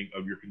understanding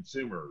of your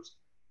consumers,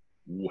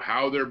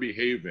 how they're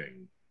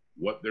behaving,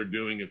 what they're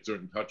doing at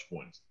certain touch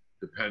points,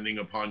 depending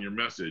upon your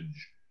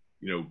message.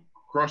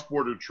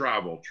 Cross-border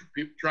travel.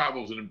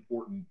 Travel is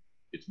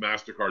it's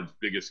Mastercard's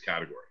biggest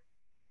category,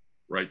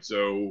 right?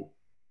 So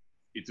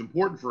it's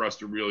important for us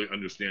to really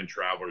understand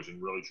travelers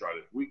and really try to,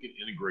 if we can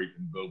integrate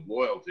and build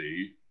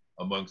loyalty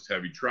amongst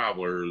heavy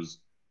travelers,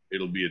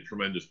 it'll be a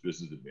tremendous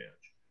business advantage.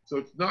 So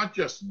it's not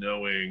just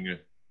knowing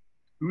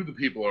who the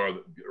people are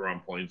that are on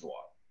planes a lot.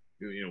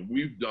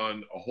 We've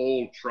done a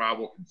whole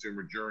travel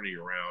consumer journey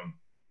around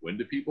when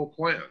do people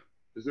plan?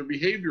 Because their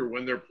behavior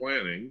when they're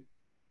planning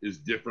is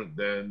different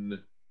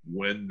than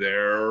when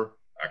they're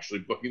actually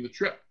booking the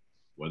trip,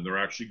 when they're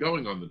actually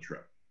going on the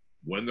trip,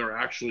 when they're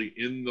actually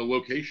in the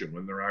location,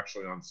 when they're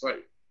actually on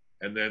site.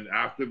 And then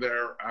after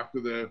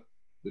the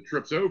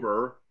trip's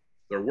over,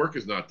 their work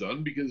is not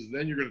done, because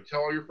then you're going to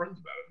tell all your friends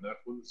about it. And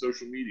that's when the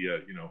social media,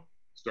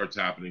 starts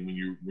happening,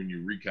 when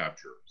you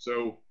recapture.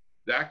 So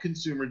that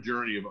consumer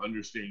journey of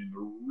understanding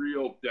the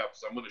real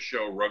depths, I'm going to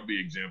show a rugby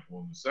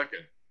example in a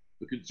second.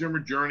 The consumer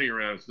journey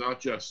around, it's not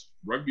just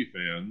rugby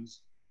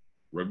fans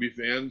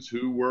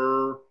who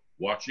were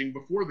watching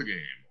before the game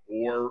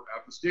or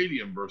at the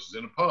stadium versus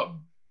in a pub.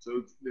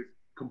 So the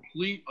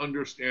complete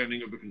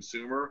understanding of the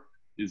consumer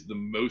is the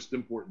most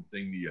important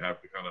thing that you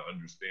have to kind of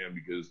understand,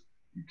 because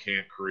you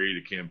can't create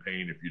a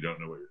campaign if you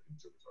don't know what your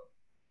consumers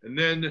are. And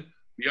then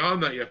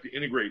beyond that, you have to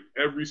integrate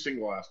every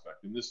single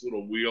aspect. And this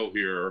little wheel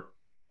here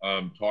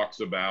talks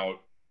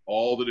about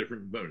all the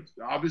different components.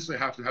 You obviously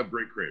have to have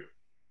great creative.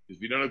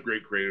 If you don't have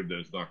great creative, then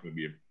it's not going to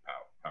be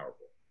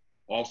powerful.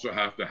 Also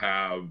have to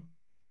have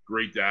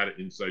great data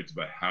insights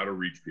about how to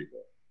reach people.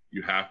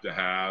 You have to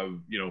have,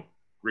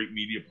 great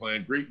media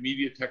plan, great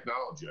media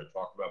technology. I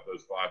talked about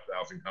those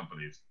 5,000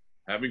 companies.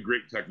 Having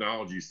great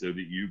technology so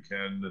that you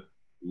can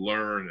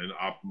learn and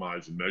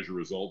optimize and measure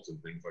results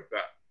and things like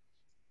that.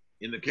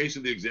 In the case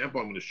of the example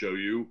I'm going to show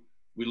you,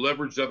 we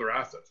leveraged other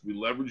assets. We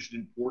leveraged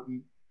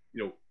important,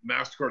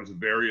 Mastercard is a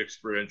very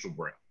experiential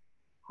brand.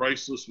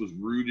 Priceless was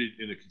rooted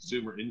in a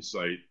consumer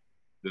insight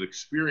that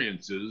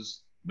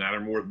experiences matter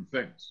more than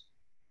things.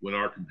 When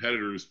our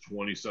competitors,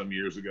 20 some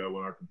years ago,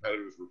 when our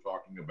competitors were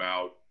talking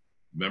about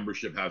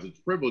membership has its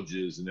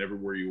privileges and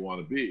everywhere you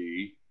want to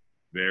be,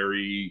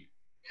 very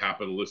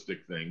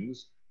capitalistic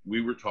things,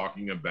 we were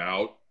talking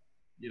about,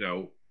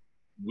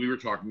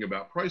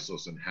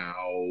 Priceless and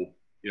how,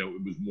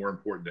 it was more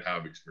important to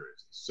have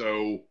experiences.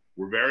 So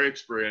we're very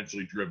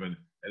experientially driven.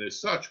 And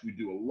as such, we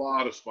do a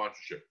lot of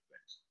sponsorship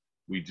things.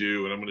 We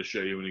do, and I'm going to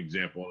show you an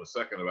example in a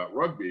second about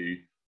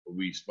rugby.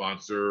 We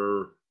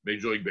sponsor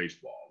Major League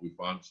Baseball. We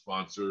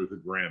sponsor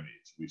the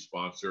Grammys. We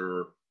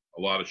sponsor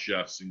a lot of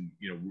chefs, and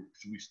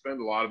so we spend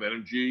a lot of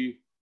energy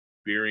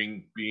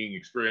being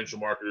experiential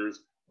marketers,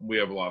 and we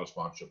have a lot of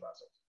sponsorship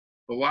assets.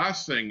 The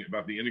last thing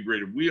about the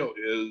integrated wheel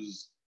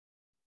is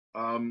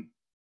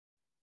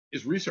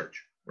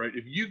research, right?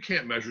 If you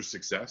can't measure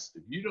success,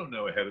 if you don't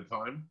know ahead of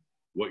time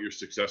what your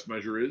success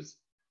measure is,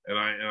 when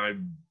I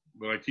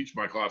teach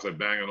my class, I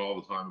bang on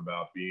all the time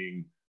about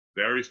being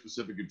very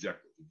specific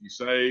objectives. If you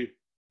say,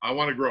 I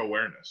want to grow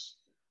awareness,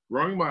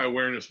 growing my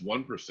awareness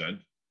 1%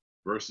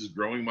 versus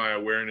growing my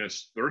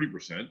awareness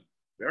 30%,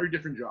 very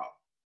different job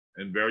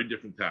and very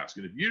different task.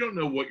 And if you don't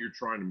know what you're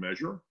trying to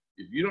measure,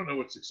 if you don't know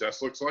what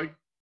success looks like,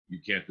 you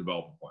can't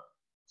develop a plan.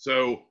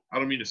 So I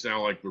don't mean to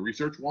sound like the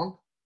research wonk,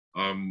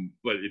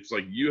 but it's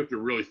like you have to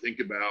really think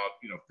about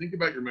your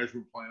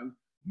measurement plan.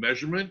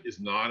 Measurement is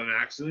not an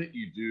accident.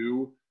 You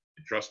do,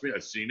 and trust me,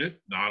 I've seen it,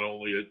 not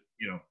only at,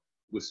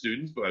 with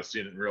students, but I've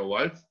seen it in real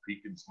life.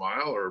 Pete can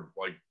smile or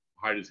like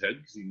hide his head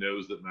because he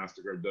knows that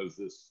Mastercard does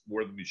this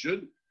more than we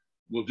should.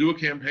 We'll do a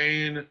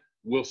campaign,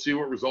 we'll see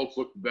what results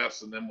look the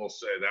best, and then we'll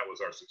say that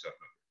was our success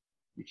measure.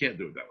 You can't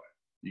do it that way.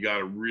 You got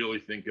to really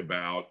think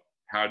about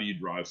how do you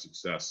drive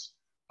success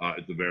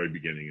at the very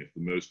beginning. It's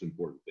the most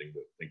important thing to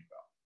think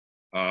about.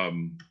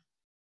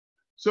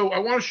 So I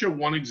want to show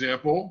one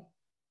example.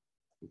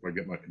 If I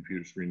get my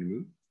computer screen to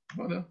move.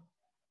 Oh, no.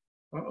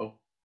 Uh-oh.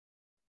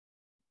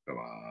 Come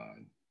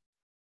on.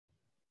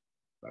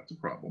 That's a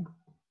problem.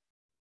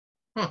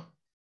 Huh.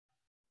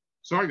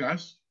 Sorry,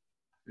 guys.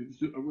 I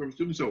was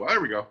doing so well.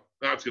 There we go.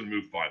 Now it's going to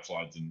move 5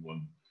 slides in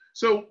one.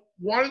 So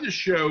wanted to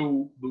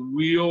show the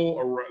wheel,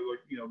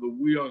 the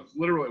wheel. It's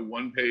literally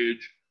 1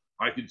 page.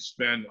 I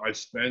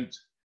spent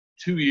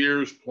 2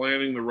 years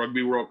planning the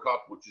Rugby World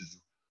Cup, which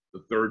is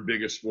the 3rd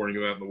biggest sporting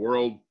event in the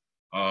world.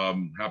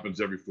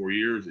 Happens every 4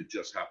 years. It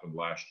just happened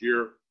last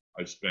year.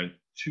 I spent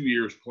 2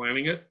 years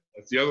planning it.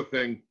 That's the other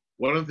thing.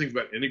 One of the things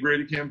about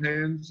integrated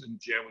campaigns, and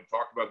Jan, we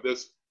talked about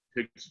this,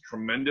 takes a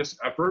tremendous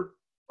effort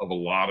of a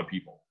lot of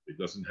people. It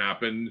doesn't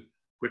happen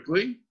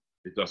quickly.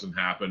 It doesn't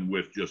happen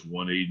with just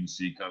one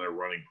agency kind of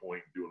running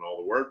point doing all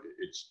the work.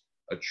 It's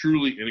a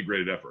truly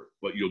integrated effort,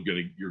 but you're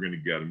going to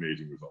get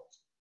amazing results.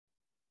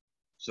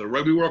 So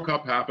Rugby World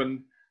Cup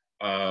happened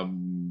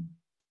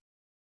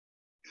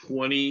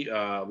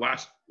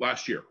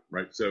last year,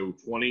 right? So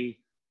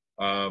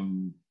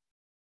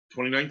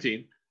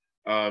 2019.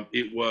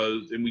 It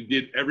was, and we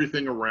did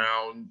everything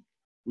around.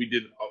 We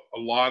did a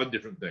lot of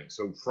different things.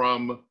 So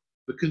from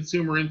the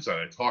consumer insight,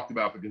 I talked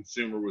about the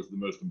consumer was the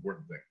most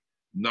important thing.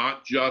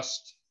 Not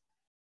just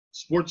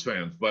sports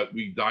fans, but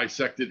we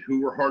dissected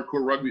who were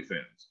hardcore rugby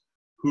fans,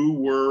 who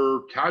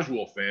were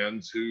casual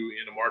fans, who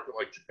in a market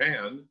like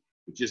Japan,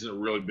 which isn't a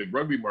really big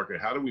rugby market,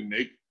 how do we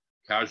make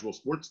casual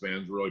sports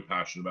fans really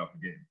passionate about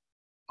the game?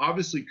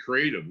 Obviously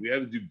creative. We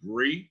had to do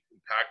great,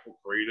 impactful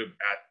creative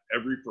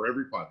for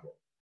every platform.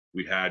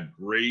 We had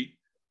great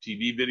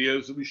TV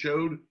videos that we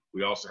showed.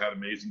 We also had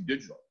amazing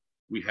digital.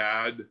 We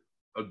had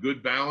a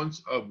good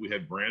balance we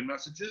had brand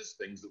messages,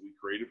 things that we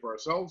created for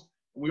ourselves.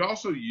 And we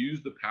also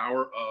used the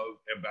power of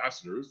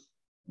ambassadors.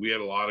 We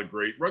had a lot of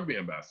great rugby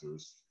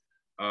ambassadors.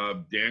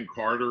 Dan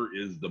Carter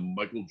is the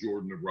Michael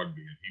Jordan of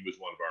rugby, and he was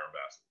one of our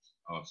ambassadors.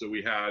 So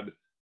we had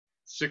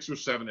 6 or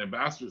 7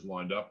 ambassadors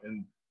lined up,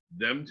 and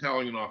them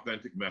telling an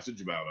authentic message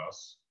about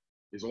us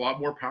is a lot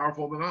more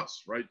powerful than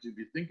us, right? If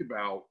you think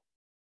about,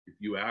 if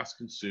you ask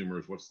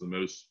consumers what's the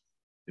most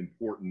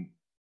important,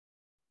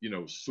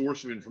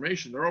 source of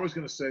information, they're always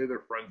going to say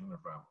their friends and their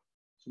family.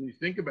 So when you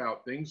think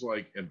about things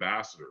like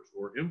ambassadors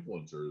or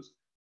influencers,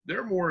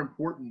 they're more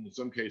important in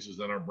some cases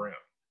than our brand.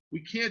 We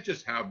can't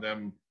just have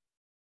them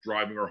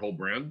driving our whole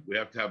brand. We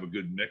have to have a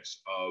good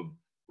mix of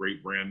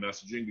great brand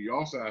messaging, but you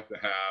also have to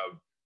have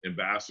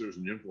ambassadors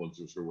and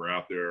influencers who are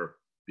out there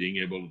being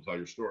able to tell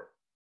your story.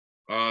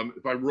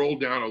 If I roll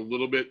down a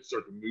little bit,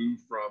 start to move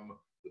from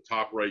the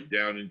top right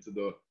down into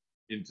the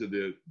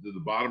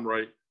bottom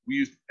right, we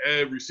used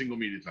every single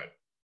media type,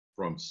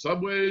 from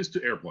subways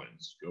to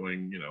airplanes,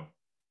 going,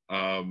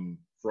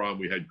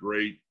 we had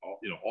great,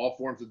 all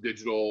forms of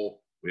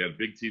digital. We had a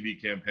big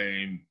TV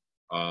campaign,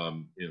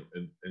 and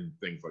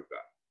things like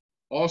that.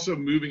 Also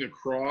moving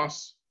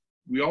across,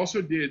 we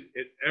also did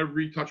at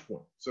every touch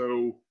point.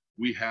 So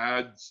we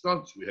had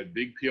stunts, we had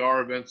big PR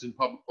events in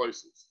public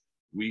places.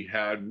 We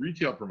had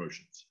retail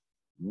promotions.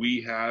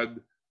 We had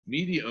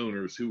media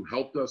owners who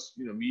helped us,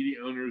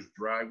 media owners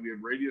we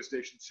had radio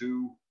stations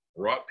who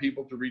brought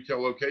people to retail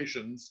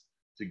locations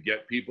to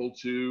get people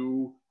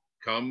to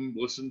come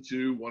listen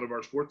to one of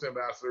our sports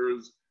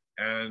ambassadors,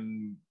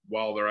 and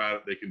while they're at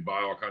it, they can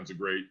buy all kinds of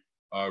great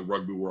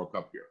Rugby World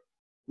Cup gear.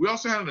 We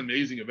also had an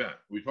amazing event.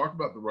 We talked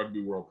about the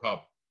Rugby World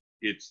Cup.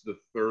 It's the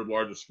 3rd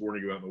largest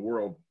sporting event in the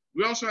world.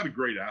 We also had a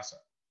great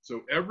asset.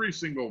 So every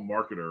single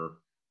marketer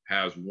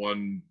has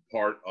one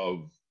part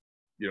of,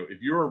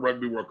 if you're a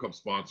Rugby World Cup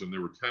sponsor and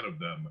there were 10 of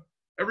them,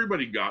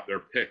 everybody got their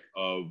pick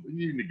of,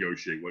 you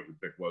negotiate what your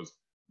pick was.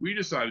 We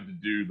decided to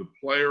do the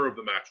player of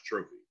the match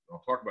trophy. I'll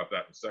talk about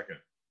that in a second.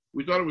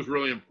 We thought it was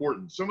really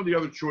important. Some of the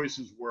other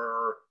choices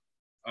were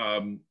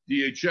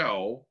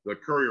DHL, the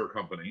courier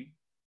company.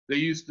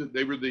 They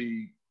were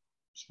the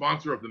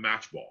sponsor of the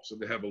match ball. So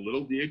they have a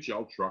little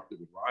DHL truck that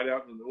would ride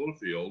out in the middle of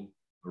the field.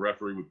 The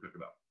referee would pick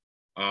it up.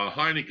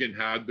 Heineken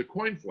had the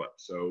coin flip.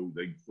 So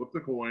they flip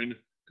the coin,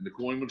 and the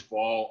coin would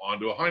fall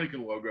onto a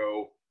Heineken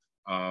logo,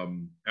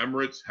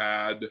 Emirates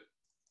had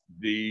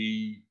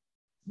the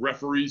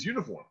referee's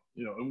uniform,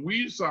 you know, and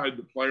we decided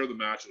the player of the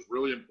match was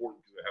really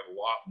important because it had a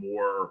lot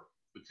more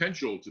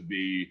potential to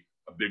be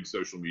a big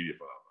social media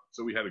phenomenon.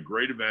 So we had a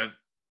great event,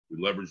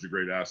 we leveraged a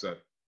great asset.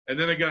 And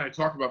then again, I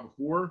talked about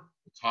before,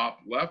 the top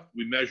left,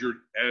 we measured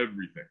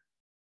everything.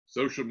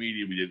 Social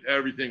media, we did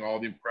everything, all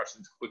the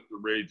impressions,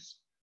 click-through rates,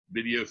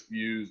 videos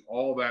views,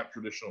 all that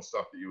traditional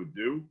stuff that you would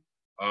do.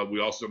 We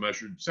also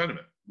measured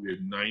sentiment. We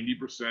had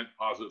 90%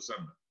 positive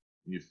sentiment.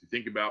 And if you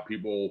think about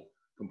people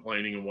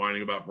complaining and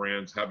whining about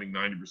brands, having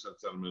 90%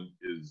 sentiment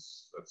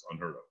that's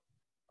unheard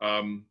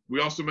of. We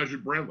also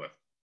measured brand lift.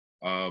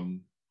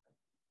 And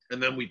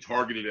then we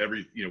targeted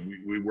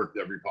we worked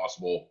every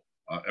possible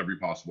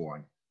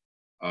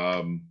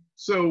line.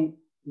 So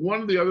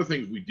one of the other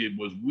things we did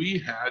was we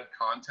had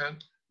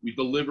content. We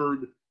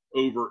delivered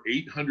over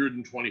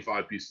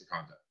 825 pieces of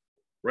content,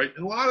 right?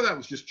 And a lot of that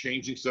was just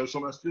changing social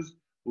messages.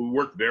 We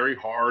worked very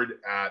hard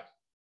at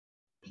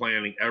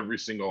planning every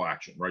single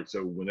action, right?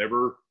 So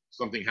whenever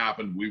something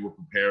happened, we were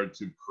prepared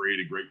to create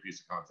a great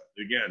piece of content.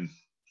 Again,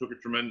 took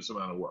a tremendous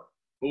amount of work,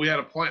 but we had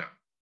a plan.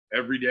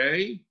 Every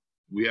day,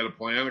 we had a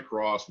plan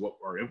across what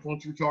our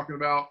influencers were talking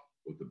about,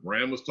 what the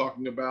brand was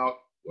talking about,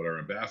 what our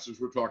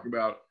ambassadors were talking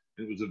about.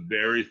 And it was a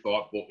very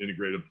thoughtful,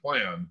 integrated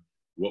plan,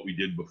 what we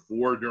did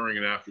before, during,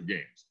 and after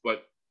games.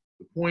 But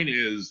the point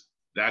is,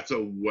 that's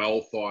a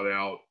well thought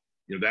out,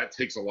 that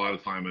takes a lot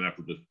of time and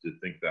effort to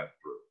think that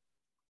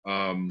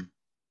through.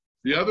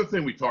 The other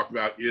thing we talked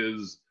about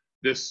is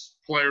this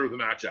player of the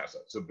match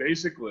asset. So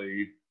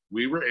basically,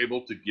 we were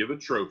able to give a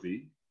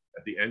trophy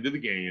at the end of the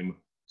game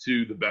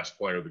to the best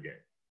player of the game.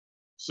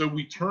 So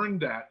we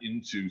turned that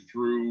into,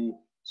 through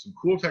some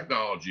cool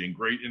technology and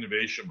great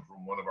innovation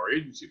from one of our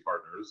agency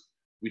partners,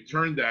 we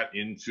turned that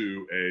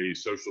into a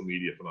social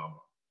media phenomenon.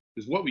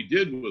 Because what we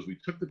did was we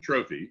took the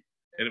trophy,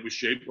 and it was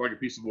shaped like a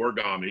piece of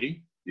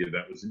origami. Yeah,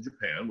 that was in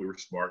Japan. We were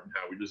smart in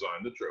how we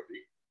designed the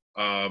trophy.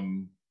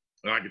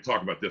 And I could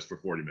talk about this for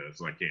 40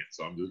 minutes, and I can't,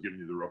 so I'm just giving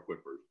you the real quick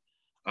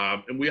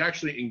version. And we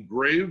actually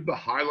engraved the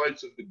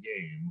highlights of the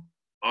game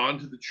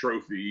onto the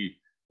trophy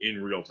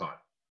in real time.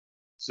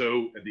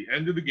 So at the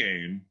end of the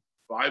game,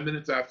 5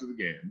 minutes after the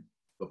game,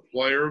 the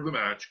player of the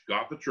match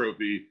got the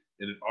trophy,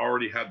 and it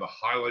already had the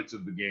highlights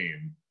of the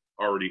game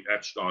already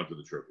etched onto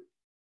the trophy.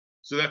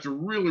 So that's a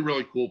really,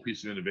 really cool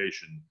piece of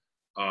innovation.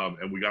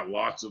 And we got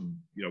lots of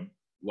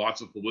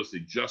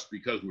publicity just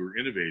because we were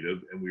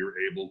innovative and we were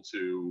able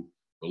to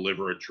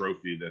deliver a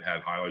trophy that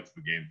had highlights of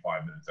the game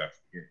 5 minutes after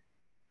the game.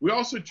 We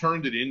also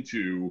turned it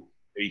into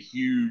a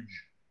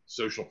huge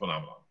social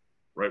phenomenon,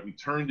 right? We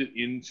turned it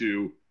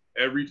into,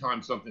 every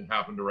time something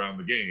happened around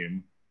the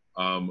game,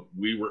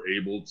 we were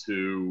able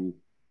to,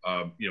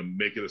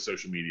 make it a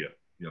social media,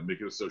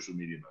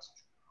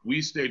 message.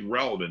 We stayed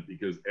relevant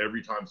because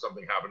every time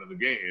something happened in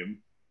the game,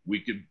 we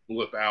could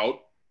flip out,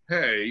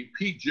 hey,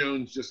 Pete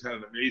Jones just had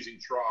an amazing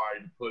try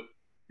to put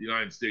the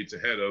United States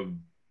ahead of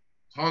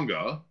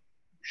Tonga.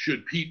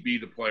 Should Pete be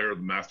the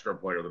Mastercard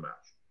player of the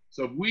match?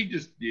 So if we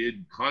just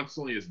did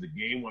constantly, as the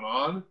game went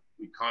on,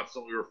 we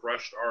constantly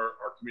refreshed our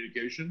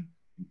communication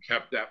and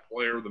kept that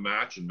player of the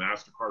match and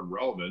Mastercard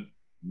relevant,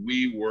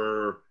 we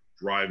were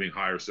driving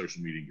higher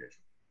social media engagement.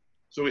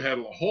 So we had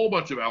a whole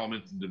bunch of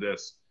elements into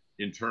this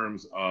in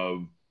terms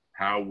of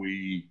how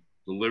we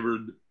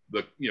delivered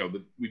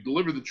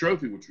the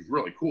trophy, which was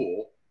really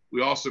cool.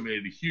 We also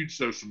made a huge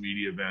social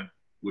media event,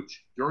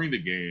 which during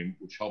the game,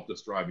 which helped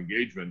us drive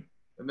engagement.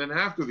 And then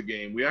after the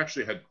game, we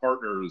actually had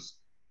partners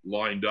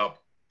lined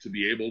up to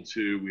be able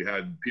to, we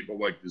had people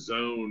like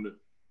DAZN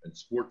and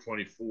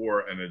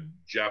Sport24 and a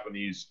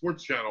Japanese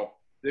sports channel.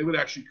 They would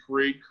actually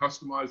create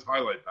customized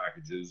highlight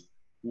packages,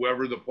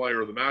 whoever the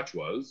player of the match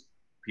was.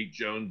 Pete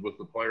Jones was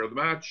the player of the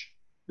match.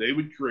 They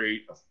would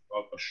create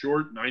a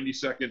short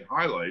 90-second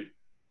highlight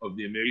of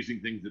the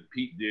amazing things that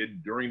Pete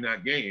did during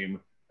that game,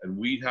 and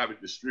we'd have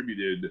it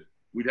distributed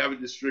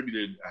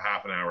a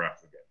half an hour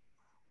after the game.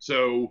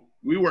 So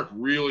we worked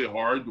really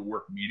hard to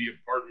work media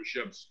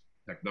partnerships,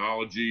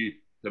 technology,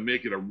 to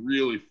make it a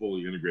really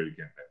fully integrated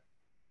campaign.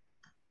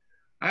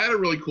 I had a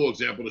really cool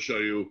example to show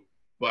you,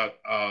 but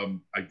I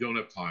don't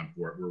have time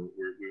for it.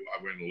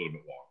 I went a little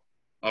bit long,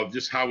 of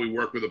just how we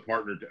work with a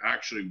partner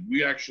to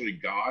we actually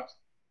got,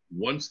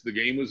 once the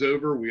game was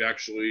over, we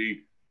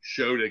actually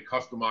showed a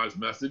customized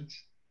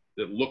message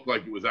that looked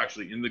like it was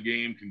actually in the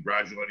game,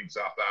 congratulating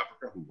South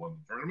Africa, who won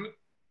the tournament.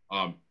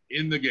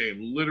 In the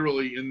game,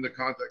 literally in the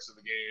context of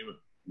the game,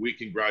 we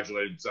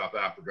congratulated South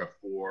Africa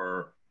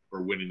for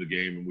winning the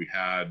game, and we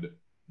had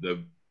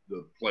the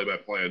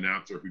play-by-play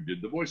announcer who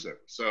did the voiceover.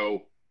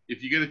 So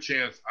if you get a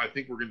chance, I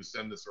think we're going to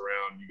send this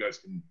around. You guys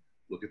can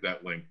look at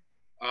that link.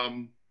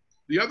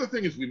 The other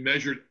thing is we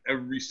measured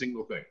every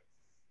single thing.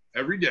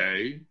 Every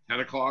day,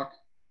 10 o'clock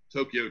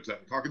in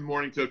the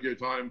morning, Tokyo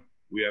time,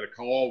 we had a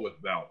call with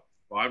about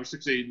 5 or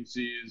 6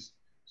 agencies,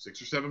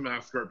 6 or 7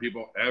 Mastercard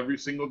people every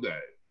single day.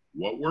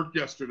 What worked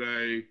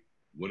yesterday?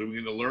 What are we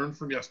going to learn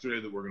from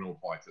yesterday that we're going to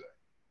apply today?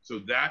 So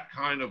that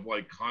kind of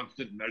like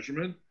constant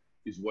measurement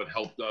is what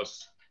helped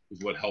us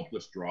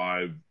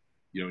drive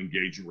you know,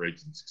 engagement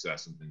rates and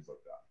success and things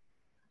like that.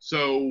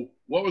 So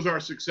what was our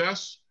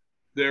success?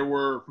 There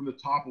were, from the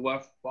top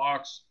left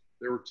box,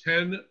 there were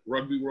 10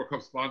 Rugby World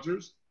Cup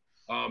sponsors.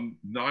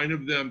 9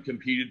 of them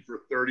competed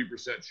for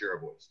 30% share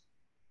of voice.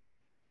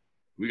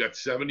 We got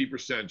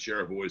 70%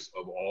 share of voice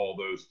of all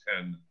those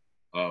 10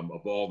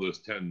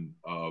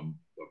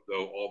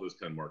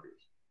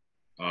 marketers.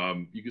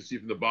 You can see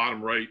from the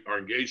bottom right, our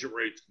engagement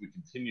rates, we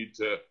continued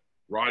to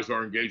rise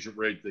our engagement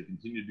rate. They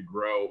continued to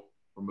grow.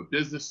 From a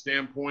business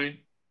standpoint,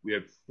 we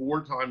had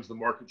 4 times the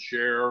market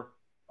share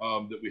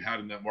that we had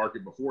in that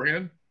market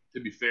beforehand.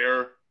 To be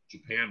fair,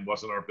 Japan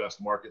wasn't our best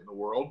market in the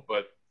world,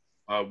 but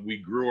we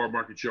grew our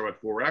market share by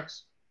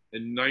 4x,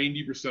 and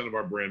 90% of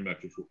our brand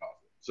metrics were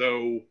positive.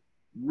 So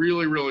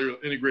really, really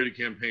integrated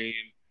campaign,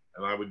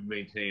 and I would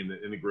maintain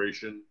that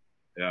integration,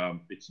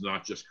 it's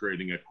not just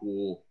creating a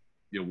cool,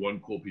 you know, one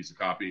cool piece of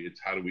copy.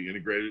 It's how do we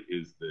integrate it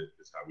is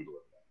how we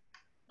deliver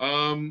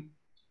that.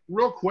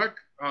 Real quick,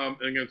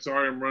 and again,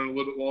 sorry, I'm running a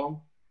little bit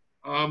long.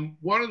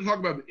 Wanted to talk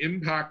about the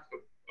impact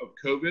of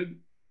COVID.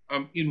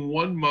 In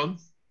 1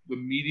 month, the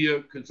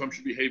media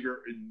consumption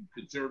behavior and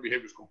consumer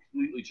behavior has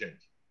completely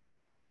changed.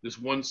 This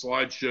one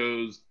slide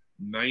shows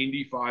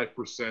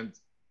 95%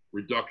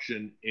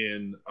 reduction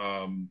in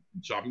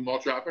shopping mall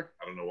traffic.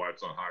 I don't know why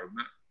it's not higher than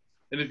that.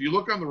 And if you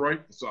look on the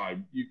right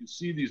side, you can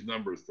see these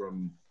numbers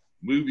from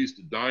movies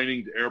to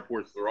dining to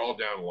airports. They're all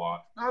down a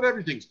lot. Not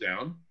everything's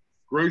down.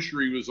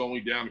 Grocery was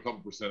only down a couple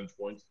percentage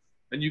points.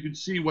 And you can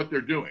see what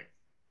they're doing.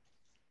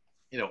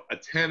 You know, a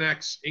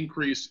 10x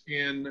increase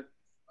in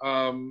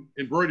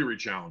embroidery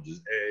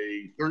challenges,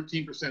 a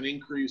 13%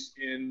 increase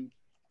in,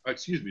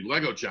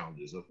 Lego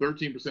challenges, a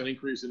 13%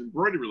 increase in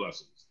embroidery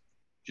lessons.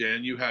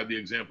 Jan, you had the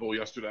example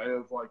yesterday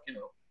of, like, you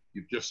know,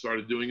 you've just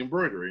started doing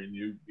embroidery and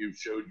you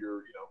showed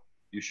your,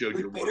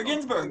 your Peter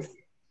Ginsburg.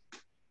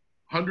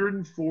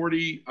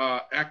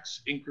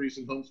 140x increase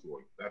in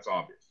homeschooling. That's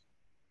obvious.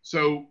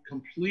 So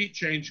complete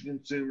change in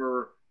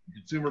consumer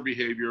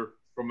behavior.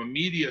 From a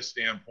media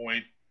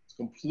standpoint, it's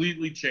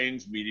completely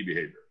changed media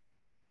behavior.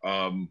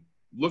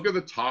 Look at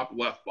the top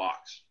left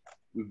box.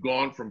 We've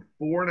gone from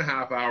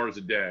 4.5 hours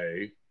a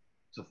day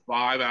to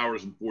 5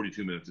 hours and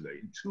 42 minutes a day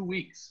in 2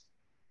 weeks.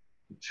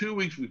 In 2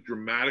 weeks, we've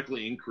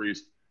dramatically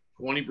increased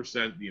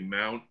 20% the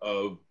amount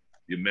of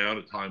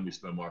time we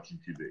spend watching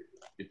TV.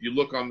 If you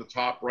look on the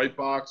top right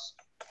box,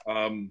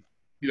 32%,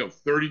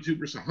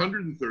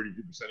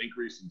 132%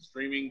 increase in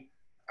streaming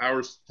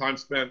hours, time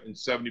spent, and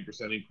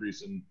 70%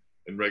 increase in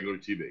regular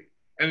TV.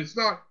 And it's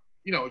not,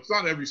 it's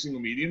not every single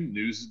medium.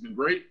 News has been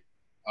great.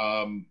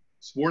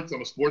 Sports,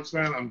 I'm a sports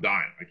fan. I'm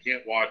dying. I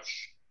can't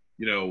watch,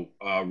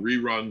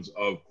 reruns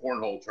of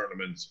cornhole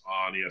tournaments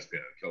on ESPN.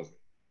 It kills me.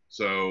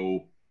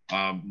 So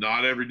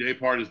not every day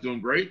part is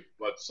doing great,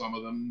 but some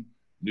of them,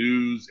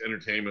 news,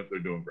 entertainment, they're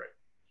doing great.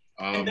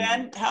 And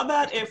Ben, how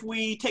about if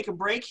we take a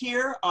break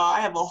here? I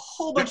have a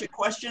whole bunch of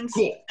questions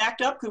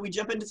stacked up. Could we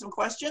jump into some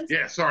questions?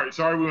 Yeah, sorry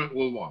we went a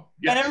little long.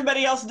 Yes. And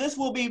everybody else,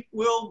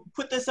 we'll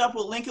put this up,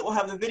 we'll link it, we'll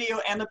have the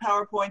video and the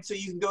PowerPoint so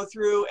you can go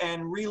through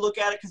and re-look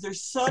at it because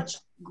there's such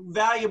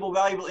valuable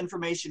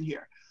information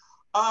here.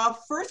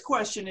 First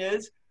question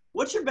is,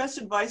 what's your best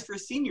advice for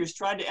seniors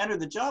trying to enter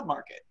the job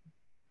market?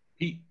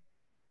 Pete.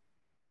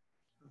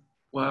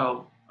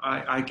 Well,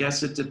 I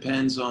guess it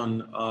depends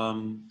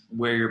on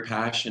where your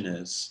passion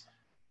is.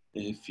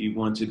 If you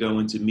want to go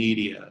into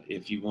media,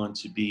 if you want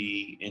to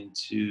be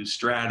into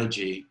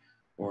strategy,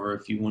 or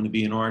if you want to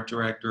be an art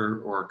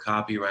director or a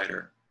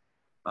copywriter,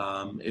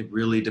 it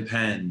really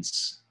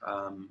depends.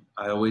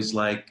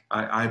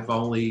 I've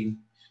only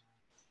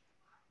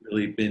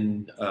really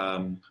been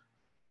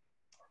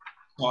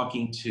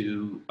talking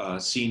to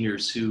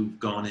seniors who've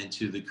gone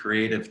into the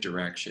creative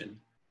direction.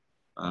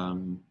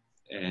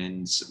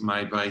 And my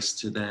advice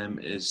to them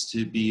is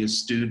to be a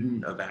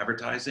student of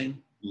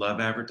advertising, love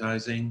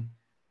advertising,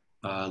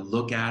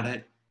 look at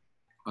it,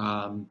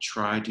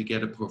 try to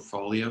get a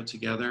portfolio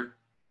together,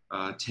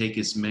 take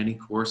as many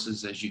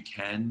courses as you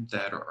can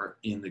that are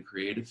in the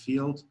creative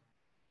field,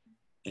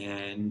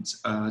 and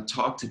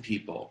talk to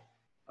people,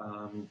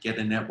 get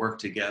a network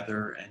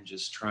together and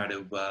just try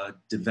to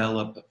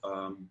develop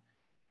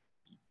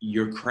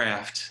your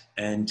craft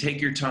and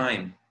take your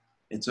time.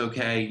 It's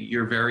okay,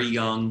 you're very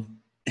young.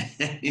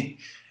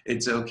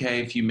 It's okay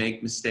if you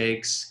make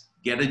mistakes.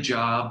 Get a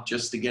job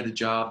just to get a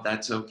job.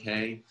 That's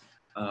okay.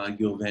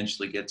 You'll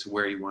eventually get to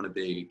where you want to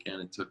be. Again,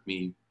 it took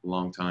me a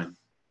long time.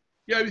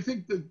 Yeah, I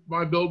think that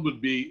my build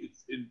would be,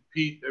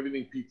 Pete,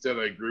 everything Pete said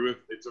I agree with.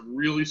 It's a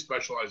really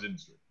specialized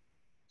industry.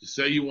 To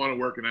say you want to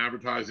work in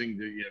advertising,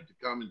 to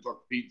come and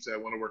talk to Pete and say, I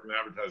want to work in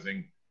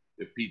advertising.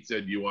 If Pete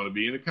said you want to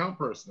be an account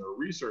person or a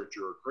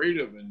researcher or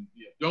creative, and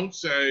don't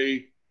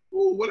say,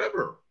 oh,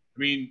 whatever. I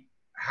mean,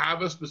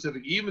 have a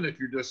specific, even if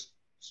you're just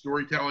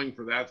storytelling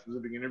for that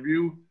specific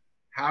interview,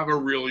 have a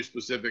really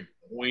specific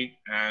point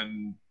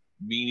and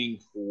meaning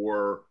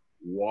for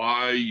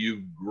why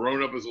you've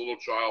grown up as a little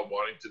child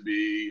wanting to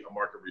be a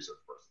market research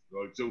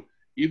person. So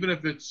even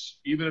if it's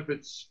a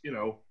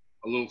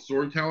little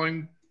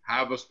storytelling,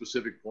 have a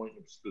specific point,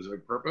 a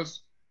specific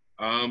purpose.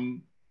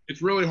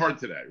 it's really hard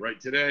today,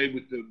 right? Today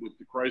with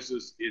the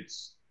crisis,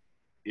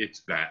 it's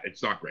bad.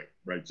 It's not great,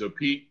 right? So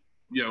Pete,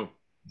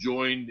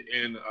 joined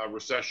in a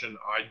recession.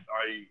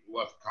 I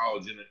left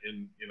college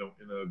in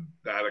a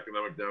bad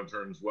economic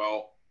downturn as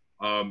well.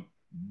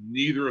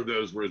 Neither of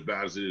those were as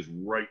bad as it is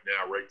right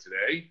now, right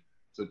today.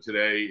 So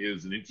today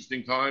is an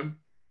interesting time.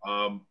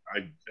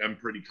 I am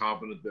pretty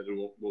confident that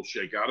we'll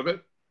shake out of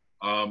it,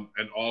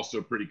 and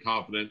also pretty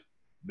confident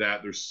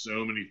that there's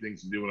so many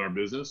things to do in our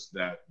business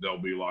that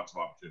there'll be lots of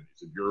opportunities.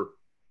 If you're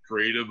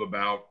creative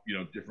about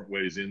different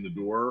ways in the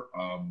door,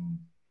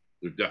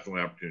 there's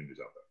definitely opportunities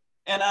out there.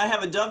 And I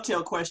have a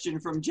dovetail question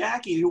from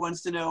Jackie, who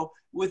wants to know,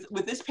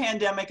 with this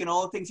pandemic and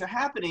all the things that are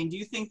happening, do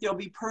you think there'll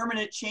be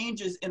permanent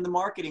changes in the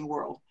marketing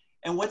world?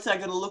 And what's that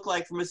going to look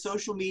like from a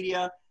social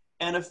media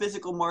and a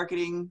physical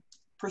marketing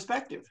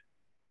perspective?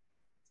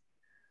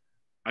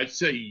 I'd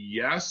say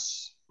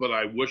yes, but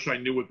I wish I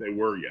knew what they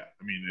were yet.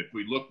 I mean, if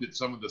we looked at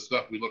some of the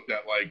stuff we looked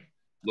at, like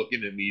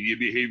looking at media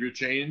behavior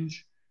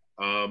change,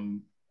 I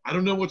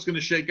don't know what's going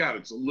to shake out.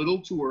 It's a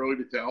little too early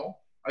to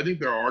tell. I think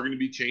there are going to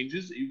be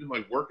changes, even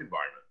like work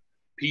environment.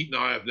 Pete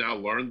and I have now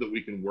learned that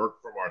we can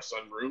work from our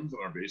sunrooms and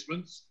our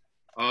basements.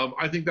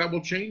 I think that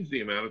will change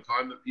the amount of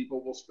time that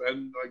people will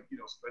spend,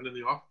 spend in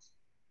the office.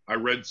 I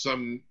read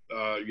some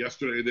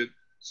yesterday that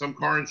some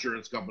car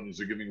insurance companies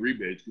are giving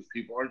rebates because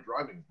people aren't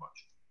driving as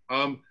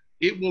much.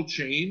 It will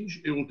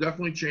change. It will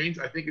definitely change.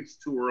 I think it's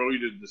too early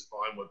to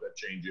define what that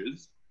change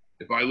is.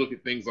 If I look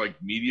at things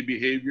like media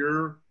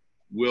behavior,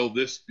 will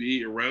this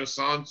be a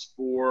renaissance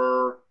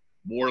for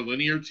more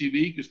linear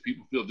TV because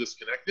people feel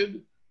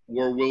disconnected?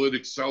 Or will it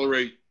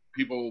accelerate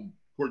people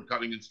cord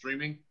cutting and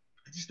streaming?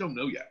 I just don't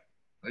know yet.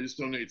 I just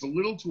don't know. It's a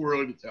little too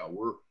early to tell.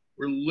 We're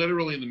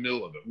literally in the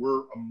middle of it.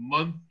 We're a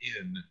month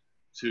in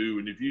to,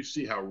 and if you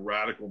see how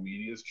radical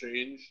media has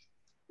changed,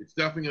 it's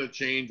definitely going to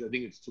change. I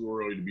think it's too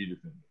early to be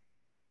definitive.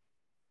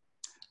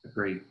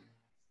 Agreed.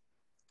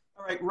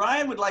 All right,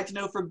 Ryan would like to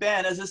know, for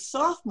Ben, as a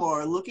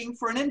sophomore looking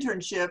for an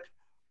internship,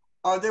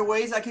 are there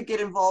ways I could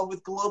get involved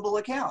with global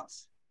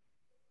accounts?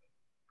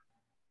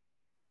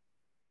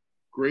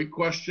 Great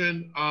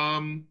question.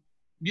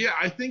 Yeah,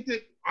 I think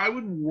that I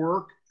would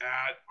work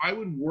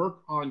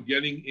on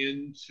getting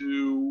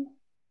into,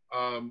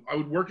 I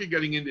would work at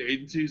getting into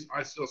agencies.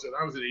 I still said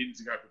I was an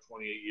agency guy for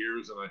 28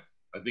 years, and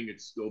I think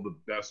it's still the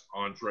best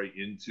entree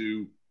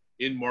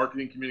in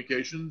marketing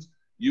communications.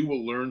 You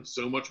will learn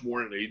so much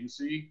more in an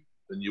agency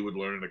than you would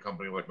learn in a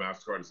company like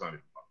Mastercard. It's not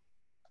even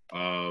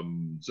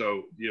fun.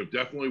 So,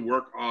 definitely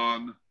work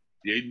on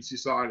the agency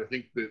side. I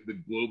think that the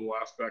global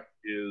aspect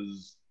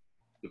is,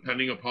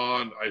 depending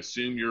upon, I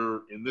assume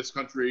you're in this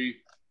country,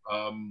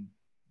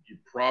 you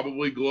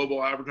probably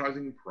global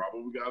advertising,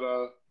 probably got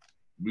to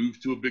move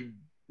to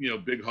a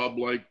big hub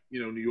like,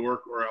 New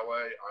York or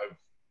LA.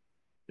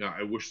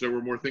 I wish there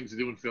were more things to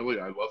do in Philly.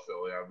 I love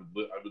Philly. I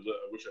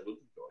wish I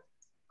lived in Philly.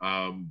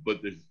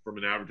 But from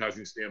an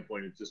advertising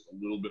standpoint, it's just a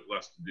little bit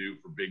less to do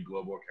for big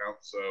global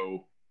accounts.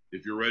 So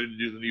if you're ready to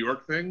do the New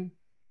York thing,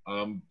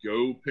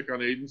 go pick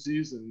on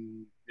agencies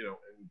and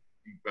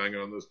keep banging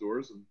on those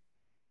doors.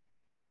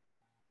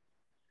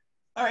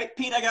 All right,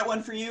 Pete, I got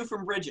one for you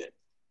from Bridget.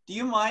 Do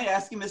you mind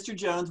asking Mr.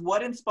 Jones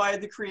what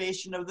inspired the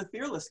creation of the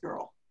Fearless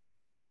Girl?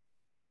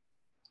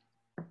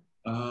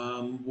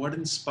 What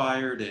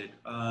inspired it?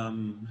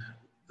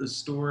 The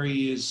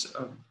story is,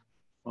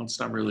 well, it's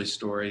not really a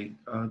story.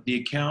 The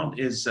account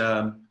is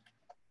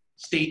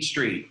State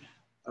Street.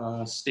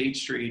 State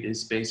Street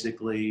is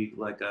basically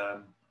like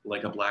a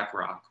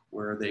BlackRock,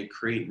 where they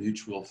create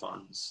mutual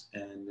funds,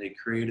 and they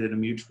created a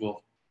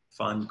mutual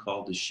fund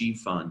called the She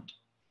Fund.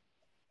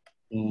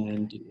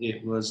 And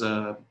it was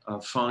a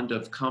fund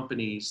of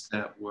companies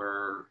that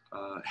were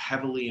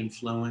heavily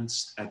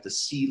influenced at the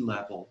C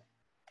level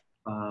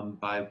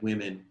by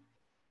women,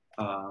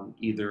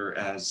 either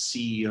as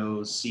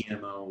CEOs,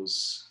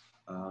 CMOs,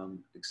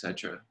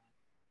 etc.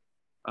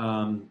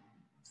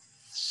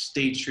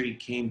 State Street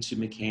came to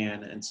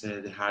McCann and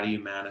said, how do you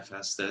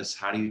manifest this?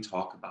 How do you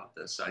talk about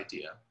this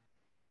idea?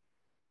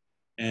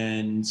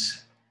 And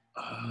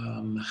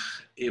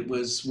it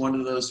was one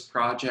of those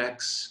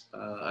projects,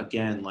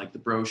 again, like the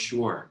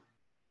brochure.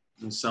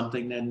 It was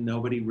something that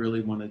nobody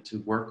really wanted to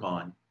work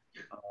on.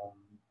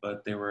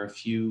 But there were a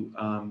few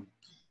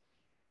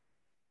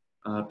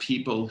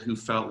people who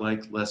felt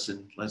like,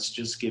 listen, let's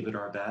just give it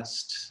our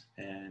best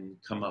and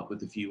come up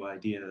with a few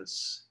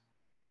ideas.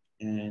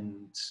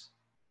 And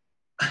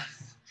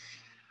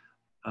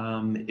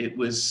it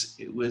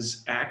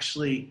was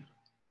actually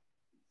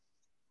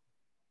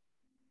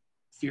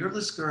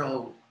Fearless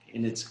Girl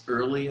in its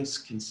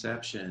earliest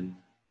conception,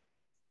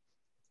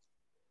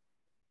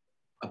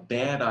 a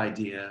bad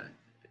idea.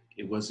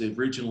 It was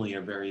originally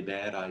a very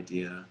bad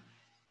idea.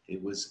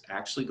 It was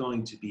actually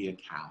going to be a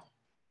cow.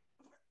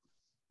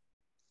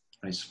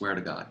 I swear to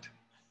God.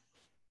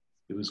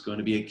 It was going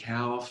to be a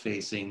cow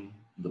facing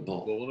the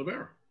bull. Bull and a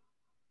bear.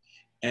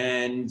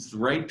 And the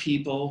right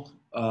people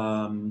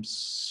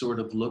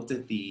sort of looked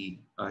at the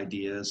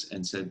ideas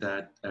and said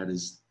that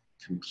is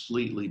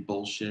completely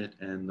bullshit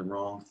and the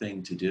wrong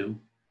thing to do.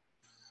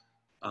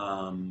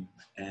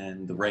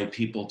 and the right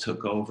people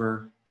took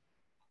over,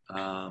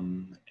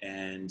 and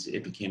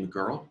it became a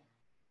girl,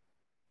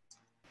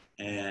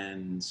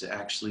 and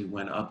actually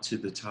went up to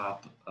the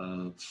top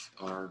of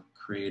our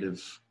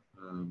creative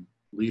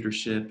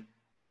leadership.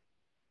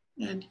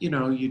 And, you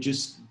know, you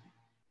just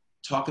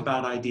talk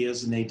about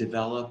ideas and they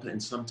develop,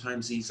 and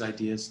sometimes these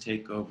ideas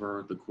take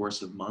over the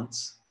course of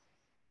months.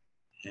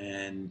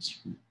 And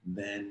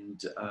then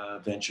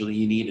eventually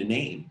you need a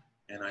name.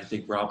 And I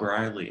think Rob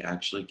Riley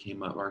actually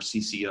came up, our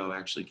CCO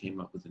actually came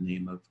up with the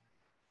name of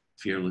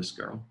Fearless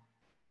Girl.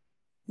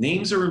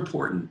 Names are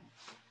important.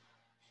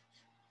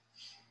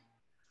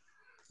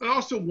 And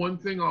also one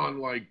thing on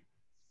like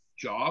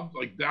jobs,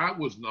 like that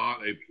was not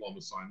a plum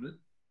assignment.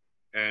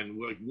 And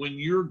like when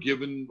you're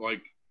given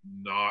like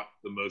not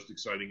the most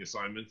exciting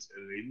assignments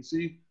at an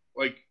agency,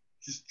 like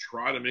just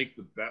try to make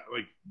the best.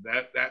 Like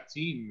that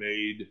team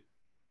made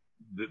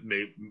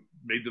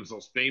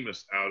themselves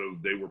famous out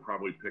of, they were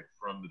probably picked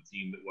from the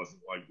team that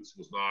wasn't like, this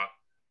was not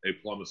a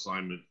plum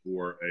assignment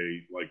for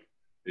a, like,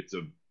 it's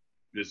a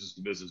business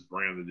to business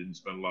brand that didn't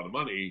spend a lot of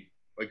money.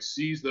 Like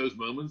seize those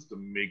moments to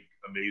make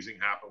amazing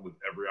happen with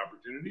every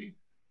opportunity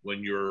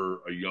when you're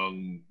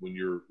young,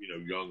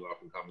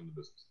 up and coming in the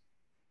business.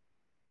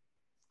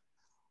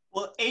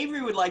 Well,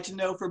 Avery would like to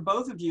know for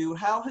both of you,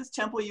 how has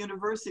Temple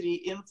University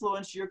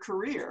influenced your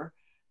career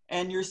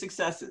and your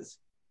successes?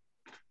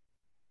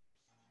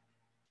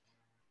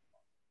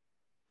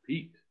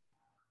 Pete.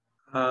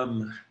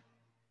 Well,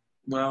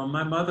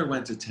 my mother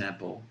went to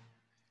Temple,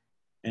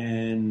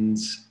 and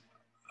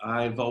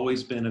I've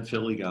always been a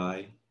Philly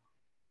guy.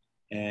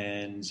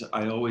 And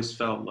I always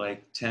felt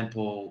like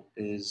Temple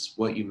is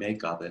what you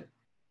make of it.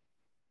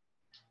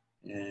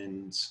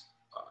 And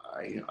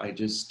I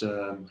just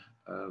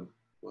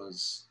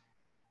was,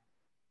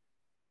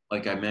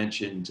 like I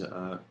mentioned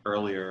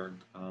earlier,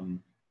 I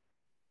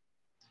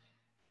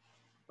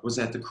was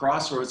at the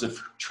crossroads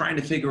of trying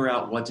to figure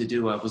out what to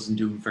do. I wasn't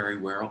doing very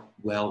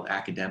well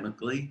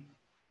academically,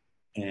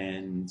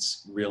 and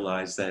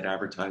realized that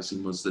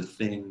advertising was the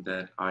thing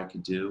that I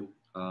could do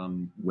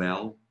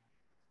well.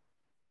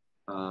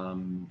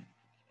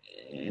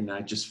 And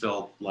I just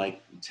felt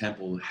like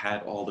Temple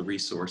had all the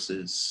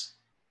resources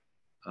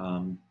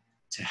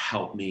to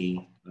help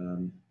me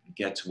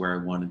get to where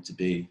I wanted to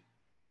be.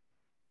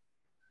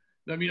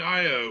 I mean,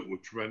 I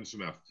with tremendous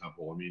amount of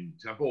Temple. I mean,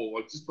 Temple,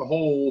 like just the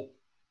whole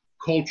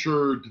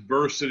culture,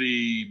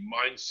 diversity,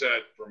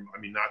 mindset from, I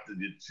mean, not to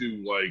get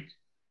too like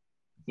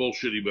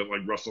bullshitty, but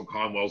like Russell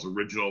Conwell's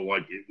original,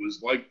 like it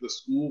was like the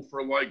school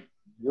for like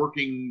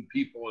working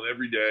people and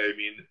every day. I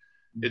mean,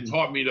 it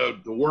taught me to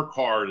work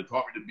hard. It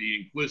taught me to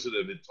be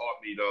inquisitive. It taught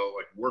me to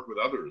like work with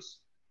others,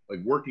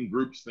 like working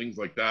groups, things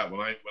like that. When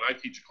I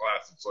teach a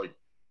class, it's like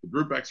the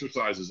group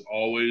exercise is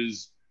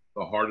always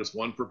the hardest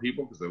one for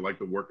people because they like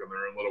to work in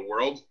their own little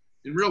world.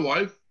 In real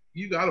life,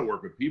 you got to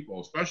work with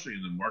people, especially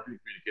in the marketing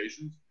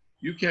communications.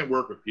 You can't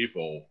work with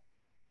people,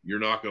 you're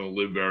not going to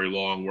live very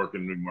long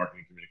working in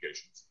marketing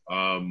communications.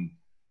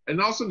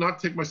 And also not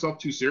take myself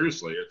too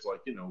seriously. It's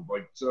like, you know,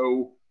 like,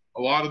 so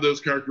a lot of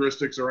those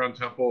characteristics around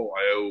Temple,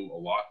 I owe a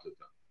lot to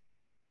Temple.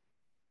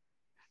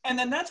 And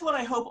then that's what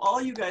I hope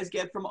all you guys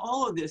get from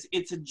all of this.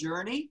 It's a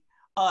journey,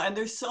 and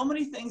there's so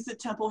many things that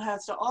Temple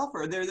has to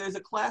offer. There's a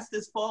class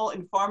this fall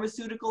in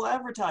pharmaceutical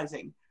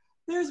advertising.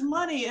 There's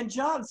money and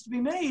jobs to be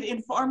made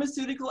in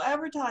pharmaceutical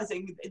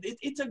advertising.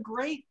 It's a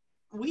great,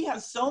 we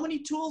have so many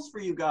tools for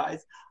you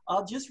guys.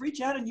 Just reach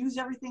out and use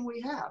everything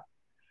we have.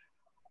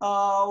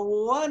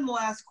 One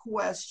last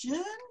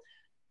question.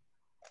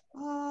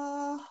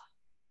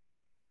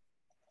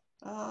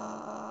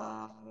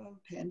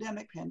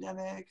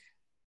 Pandemic.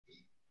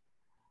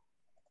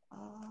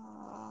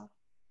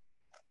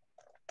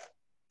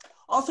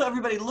 Also,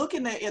 everybody, look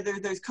in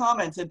there's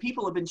comments, and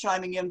people have been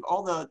chiming in.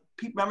 All the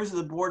members of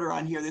the board are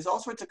on here. There's all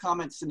sorts of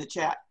comments in the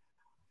chat.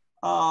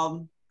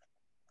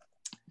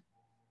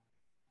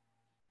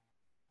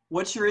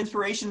 What's your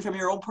inspiration from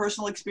your own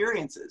personal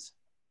experiences,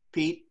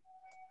 Pete?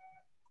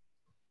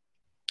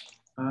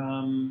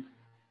 From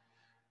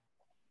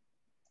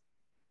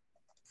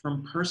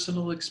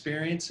personal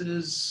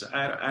experiences,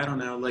 I don't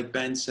know. Like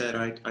Ben said,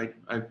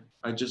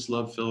 I just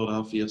love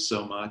Philadelphia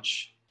so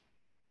much,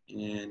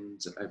 and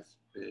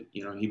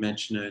he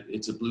mentioned it.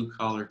 It's a blue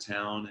collar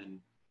town,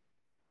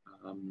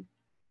 and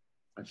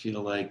I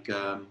feel like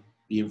the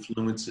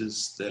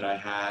influences that I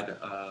had,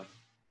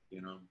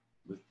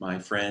 with my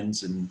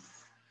friends and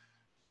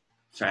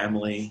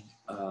family,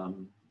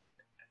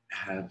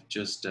 have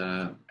just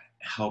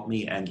helped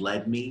me and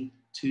led me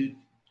to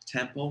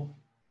Temple.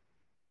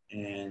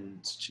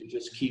 And to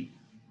just keep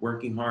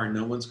working hard.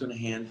 No one's going to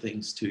hand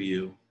things to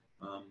you.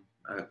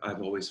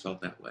 I've always felt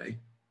that way.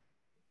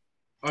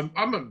 I'm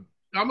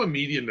a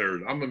media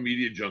nerd. I'm a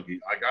media junkie.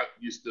 I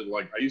used to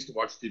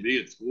watch TV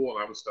at school,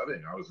 and I was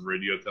studying. I was a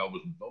radio,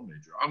 television, film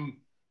major. I'm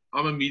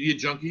a media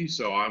junkie,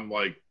 so I'm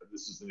like,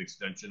 this is an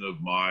extension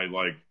of my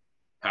like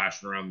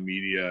passion around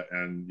media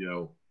and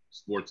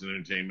sports and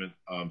entertainment.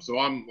 So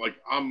I'm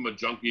a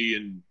junkie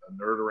and a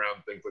nerd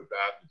around things like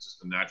that. It's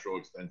just a natural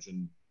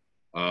extension.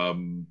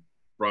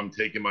 from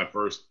taking my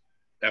first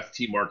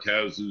FT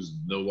Marquez, who's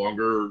no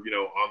longer,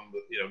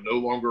 no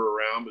longer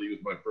around, but he was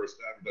my first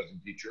advertising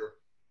teacher.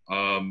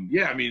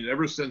 Yeah, I mean,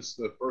 ever since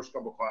the first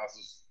couple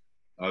classes,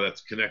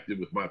 that's connected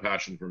with my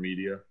passion for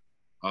media.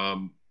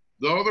 The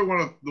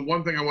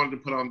one thing I wanted to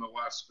put on the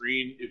last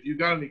screen, if you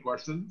got any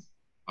questions,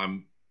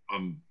 I'm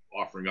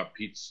offering up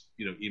Pete's,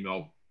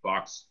 email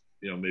box,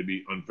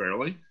 maybe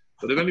unfairly,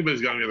 but if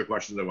anybody's got any other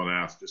questions they want to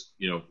ask, just,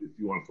 if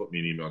you want to flip me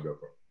an email, go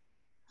for it.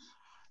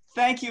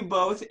 Thank you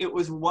both. It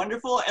was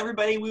wonderful.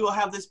 Everybody, we will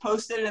have this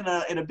posted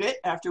in a bit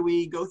after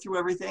we go through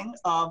everything.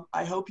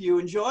 I hope you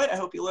enjoyed. I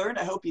hope you learned.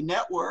 I hope you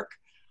network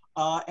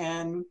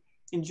and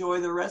enjoy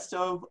the rest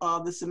of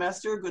the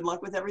semester. Good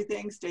luck with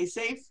everything. Stay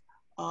safe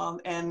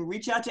and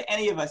reach out to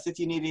any of us if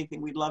you need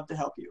anything. We'd love to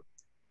help you.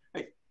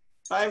 Right.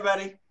 Bye,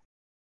 everybody.